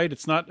 is it? Right?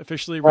 It's not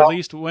officially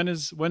released.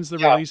 When's the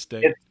release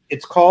date?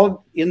 It's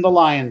called In the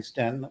Lion's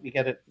Den. Let me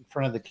get it in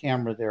front of the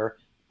camera there.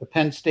 The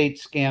Penn State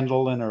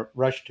Scandal and a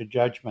Rush to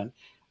Judgment.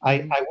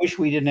 I wish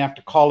we didn't have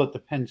to call it the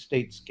Penn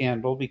State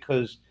Scandal,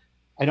 because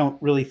I don't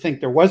really think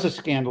there was a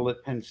scandal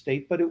at Penn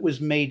State, but it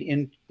was made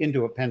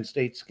into a Penn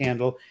State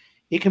scandal.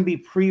 It can be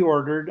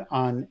pre-ordered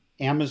on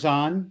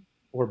Amazon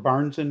or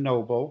Barnes &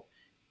 Noble.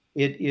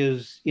 It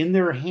is in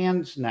their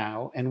hands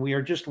now, and we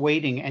are just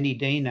waiting any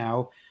day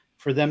now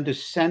for them to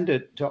send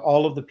it to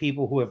all of the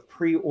people who have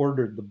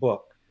pre-ordered the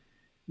book.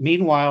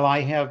 Meanwhile,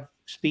 I have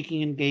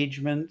speaking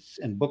engagements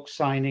and book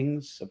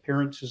signings,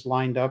 appearances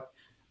lined up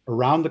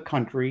around the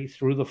country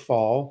through the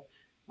fall.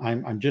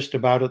 I'm just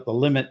about at the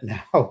limit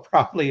now,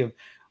 probably, of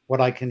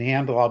what I can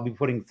handle. I'll be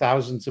putting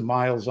thousands of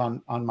miles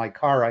on my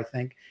car, I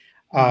think.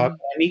 I'm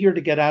eager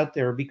to get out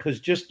there, because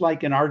just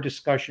like in our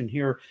discussion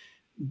here,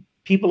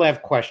 people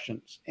have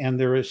questions, and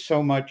there is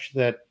so much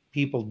that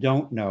people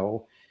don't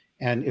know.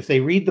 And if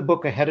they read the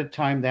book ahead of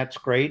time, that's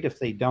great. If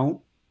they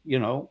don't,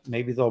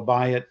 maybe they'll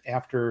buy it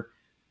after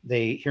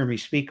they hear me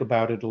speak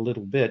about it a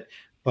little bit.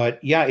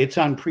 But yeah, it's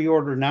on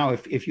pre-order now.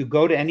 If you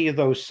go to any of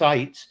those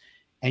sites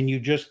and you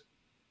just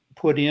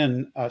put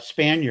in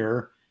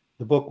Spanier,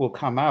 the book will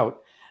come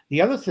out.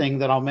 The other thing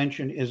that I'll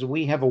mention is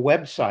we have a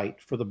website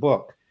for the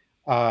book.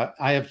 I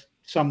have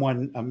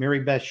someone,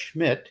 Mary Beth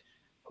Schmidt,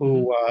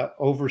 who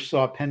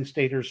oversaw Penn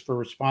Staters for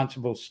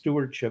Responsible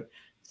Stewardship.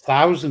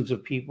 Thousands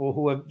of people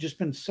who have just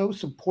been so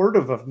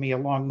supportive of me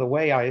along the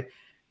way.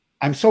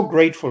 I'm so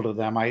grateful to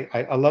them.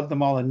 I love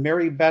them all. And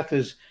Mary Beth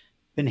has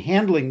been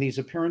handling these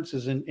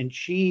appearances, and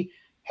she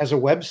has a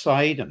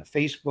website and a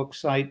Facebook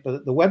site,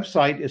 but the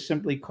website is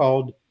simply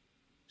called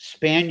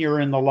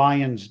Spanier in the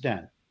Lion's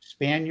Den,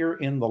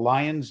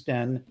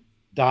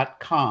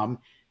 SpanierInTheLionsDen.com.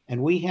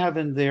 And we have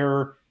in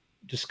there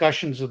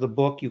discussions of the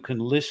book. You can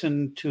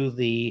listen to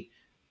the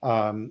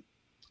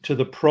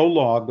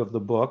prologue of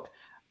the book.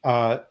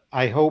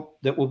 I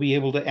hope that we'll be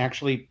able to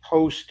actually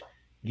post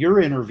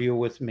your interview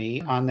with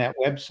me on that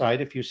website.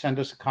 If you send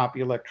us a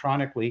copy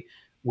electronically,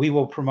 we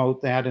will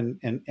promote that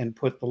and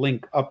put the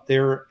link up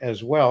there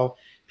as well.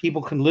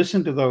 People can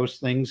listen to those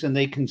things, and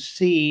they can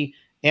see,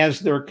 as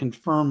they're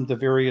confirmed, the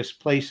various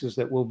places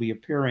that will be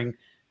appearing,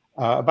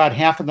 about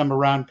half of them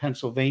around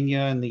Pennsylvania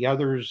and the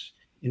others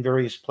in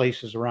various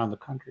places around the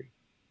country.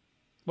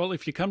 Well,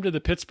 if you come to the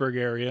Pittsburgh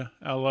area,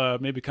 I'll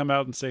maybe come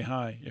out and say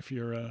hi if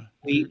you're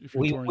we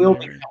will be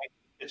coming to the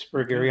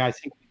Pittsburgh area. I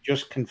think we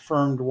just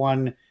confirmed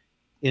one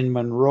in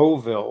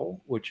Monroeville,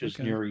 which is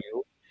near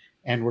you.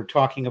 And we're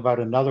talking about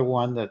another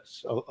one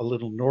that's a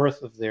little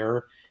north of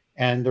there.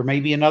 And there may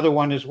be another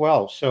one as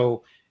well.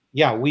 So,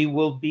 yeah, we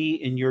will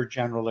be in your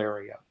general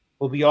area.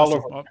 We'll be all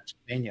over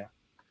Pennsylvania.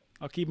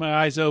 I'll keep my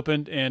eyes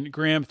open. And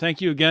Graham,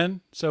 thank you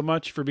again so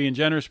much for being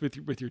generous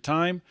with your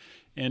time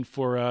and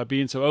for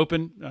being so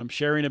open,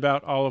 sharing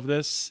about all of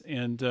this.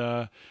 And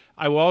I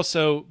will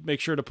also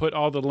make sure to put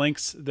all the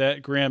links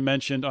that Graham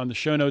mentioned on the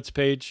show notes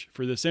page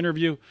for this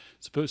interview,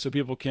 so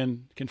people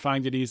can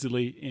find it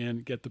easily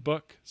and get the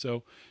book.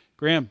 So,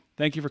 Graham,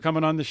 thank you for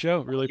coming on the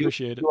show. Really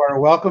appreciate it. You are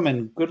welcome,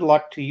 and good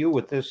luck to you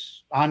with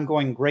this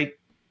ongoing great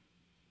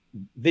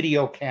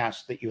video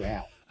cast that you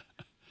have.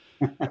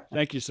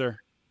 Thank you, sir.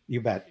 You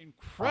bet.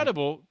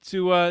 Incredible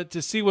to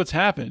see what's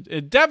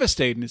happened.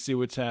 Devastating to see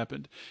what's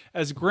happened.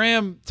 As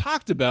Graham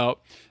talked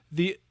about,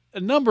 a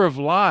number of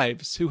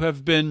lives who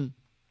have been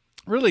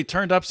really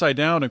turned upside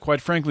down and,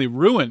 quite frankly,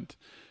 ruined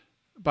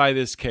by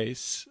this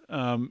case.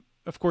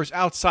 Of course,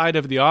 outside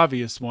of the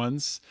obvious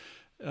ones,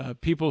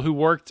 people who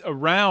worked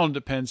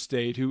around Penn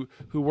State, who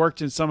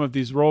worked in some of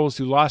these roles,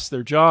 who lost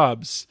their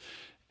jobs.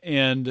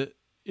 And,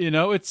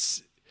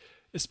 it's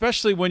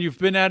especially when you've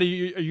been at a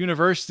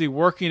university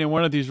working in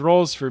one of these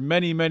roles for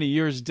many, many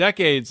years,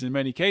 decades in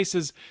many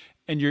cases,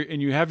 and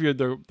you have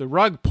the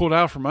rug pulled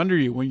out from under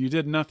you when you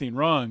did nothing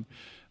wrong.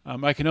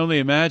 I can only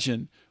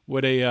imagine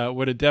what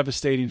a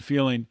devastating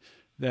feeling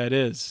that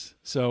is.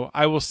 So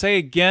I will say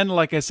again,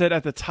 like I said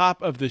at the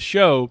top of the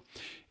show,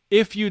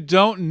 if you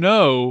don't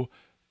know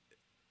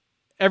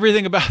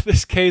everything about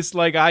this case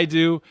like I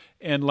do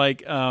and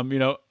like,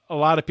 a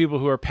lot of people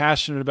who are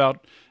passionate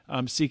about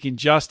seeking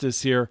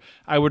justice here,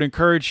 I would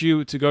encourage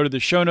you to go to the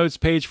show notes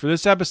page for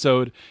this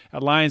episode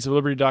at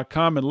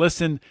lionsofliberty.com and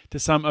listen to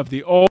some of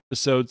the old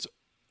episodes,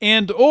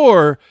 and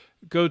or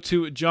go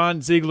to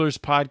John Ziegler's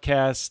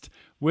podcast,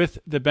 With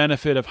the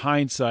Benefit of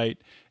Hindsight,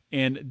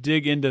 and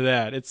dig into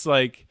that. It's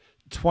like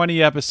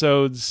 20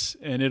 episodes,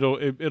 and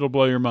it'll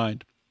blow your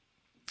mind.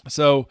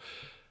 So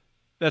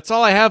that's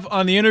all I have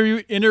on the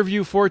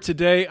interview for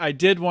today. I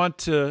did want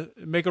to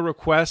make a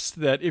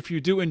request that if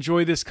you do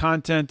enjoy this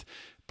content,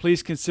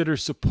 please consider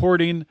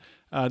supporting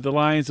the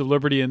Lions of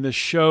Liberty in this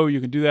show.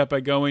 You can do that by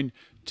going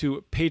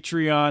to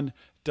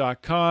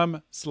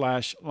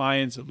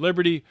patreon.com/Lions of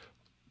Liberty,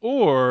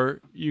 or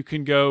you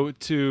can go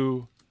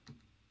to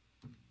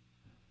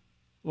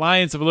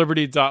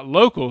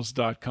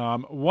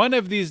lionsofliberty.locals.com. One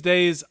of these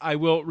days, I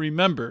will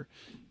remember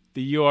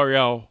the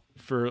URL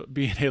for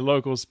being a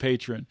Locals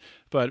patron.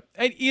 But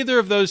at either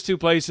of those two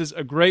places,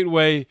 a great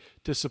way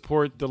to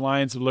support the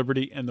Lions of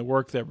Liberty and the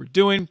work that we're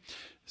doing.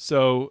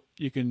 So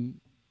you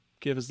can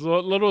give as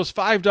little as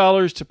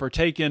 $5 to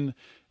partake in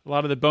a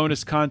lot of the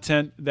bonus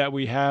content that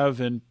we have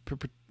and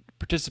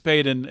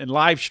participate in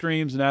live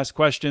streams and ask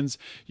questions.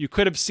 You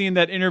could have seen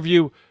that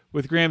interview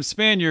with Graham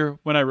Spanier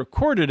when I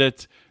recorded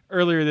it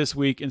earlier this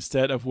week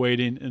instead of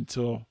waiting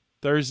until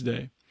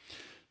Thursday.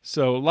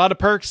 So a lot of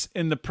perks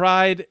in the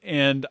Pride,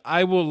 and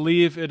I will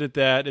leave it at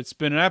that. It's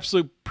been an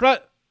absolute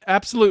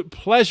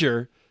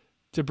pleasure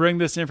to bring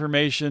this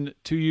information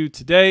to you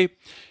today,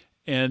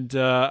 and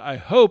I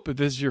hope if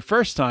this is your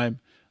first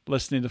time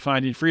listening to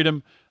Finding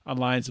Freedom on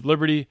Lions of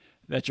Liberty,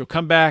 that you'll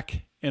come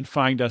back and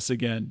find us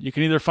again. You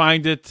can either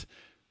find it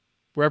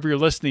wherever you're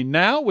listening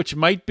now, which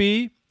might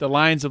be the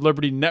Lions of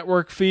Liberty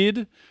network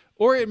feed,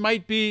 or it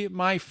might be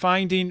my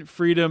Finding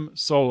Freedom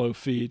solo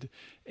feed.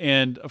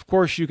 And of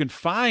course, you can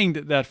find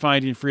that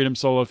Finding Freedom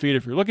solo feed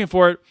if you're looking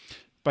for it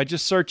by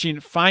just searching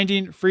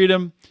Finding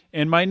Freedom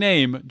and my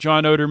name,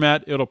 John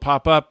Odermatt. It'll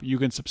pop up. You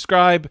can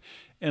subscribe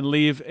and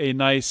leave a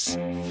nice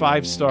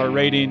 5-star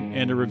rating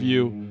and a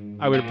review.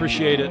 I would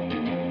appreciate it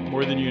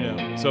more than you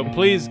know. So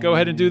please go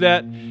ahead and do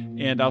that,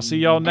 and I'll see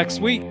y'all next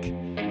week.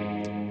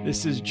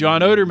 This is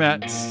John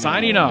Odermatt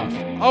signing off.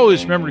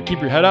 Always remember to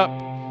keep your head up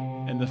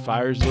and the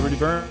fires of liberty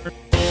burn.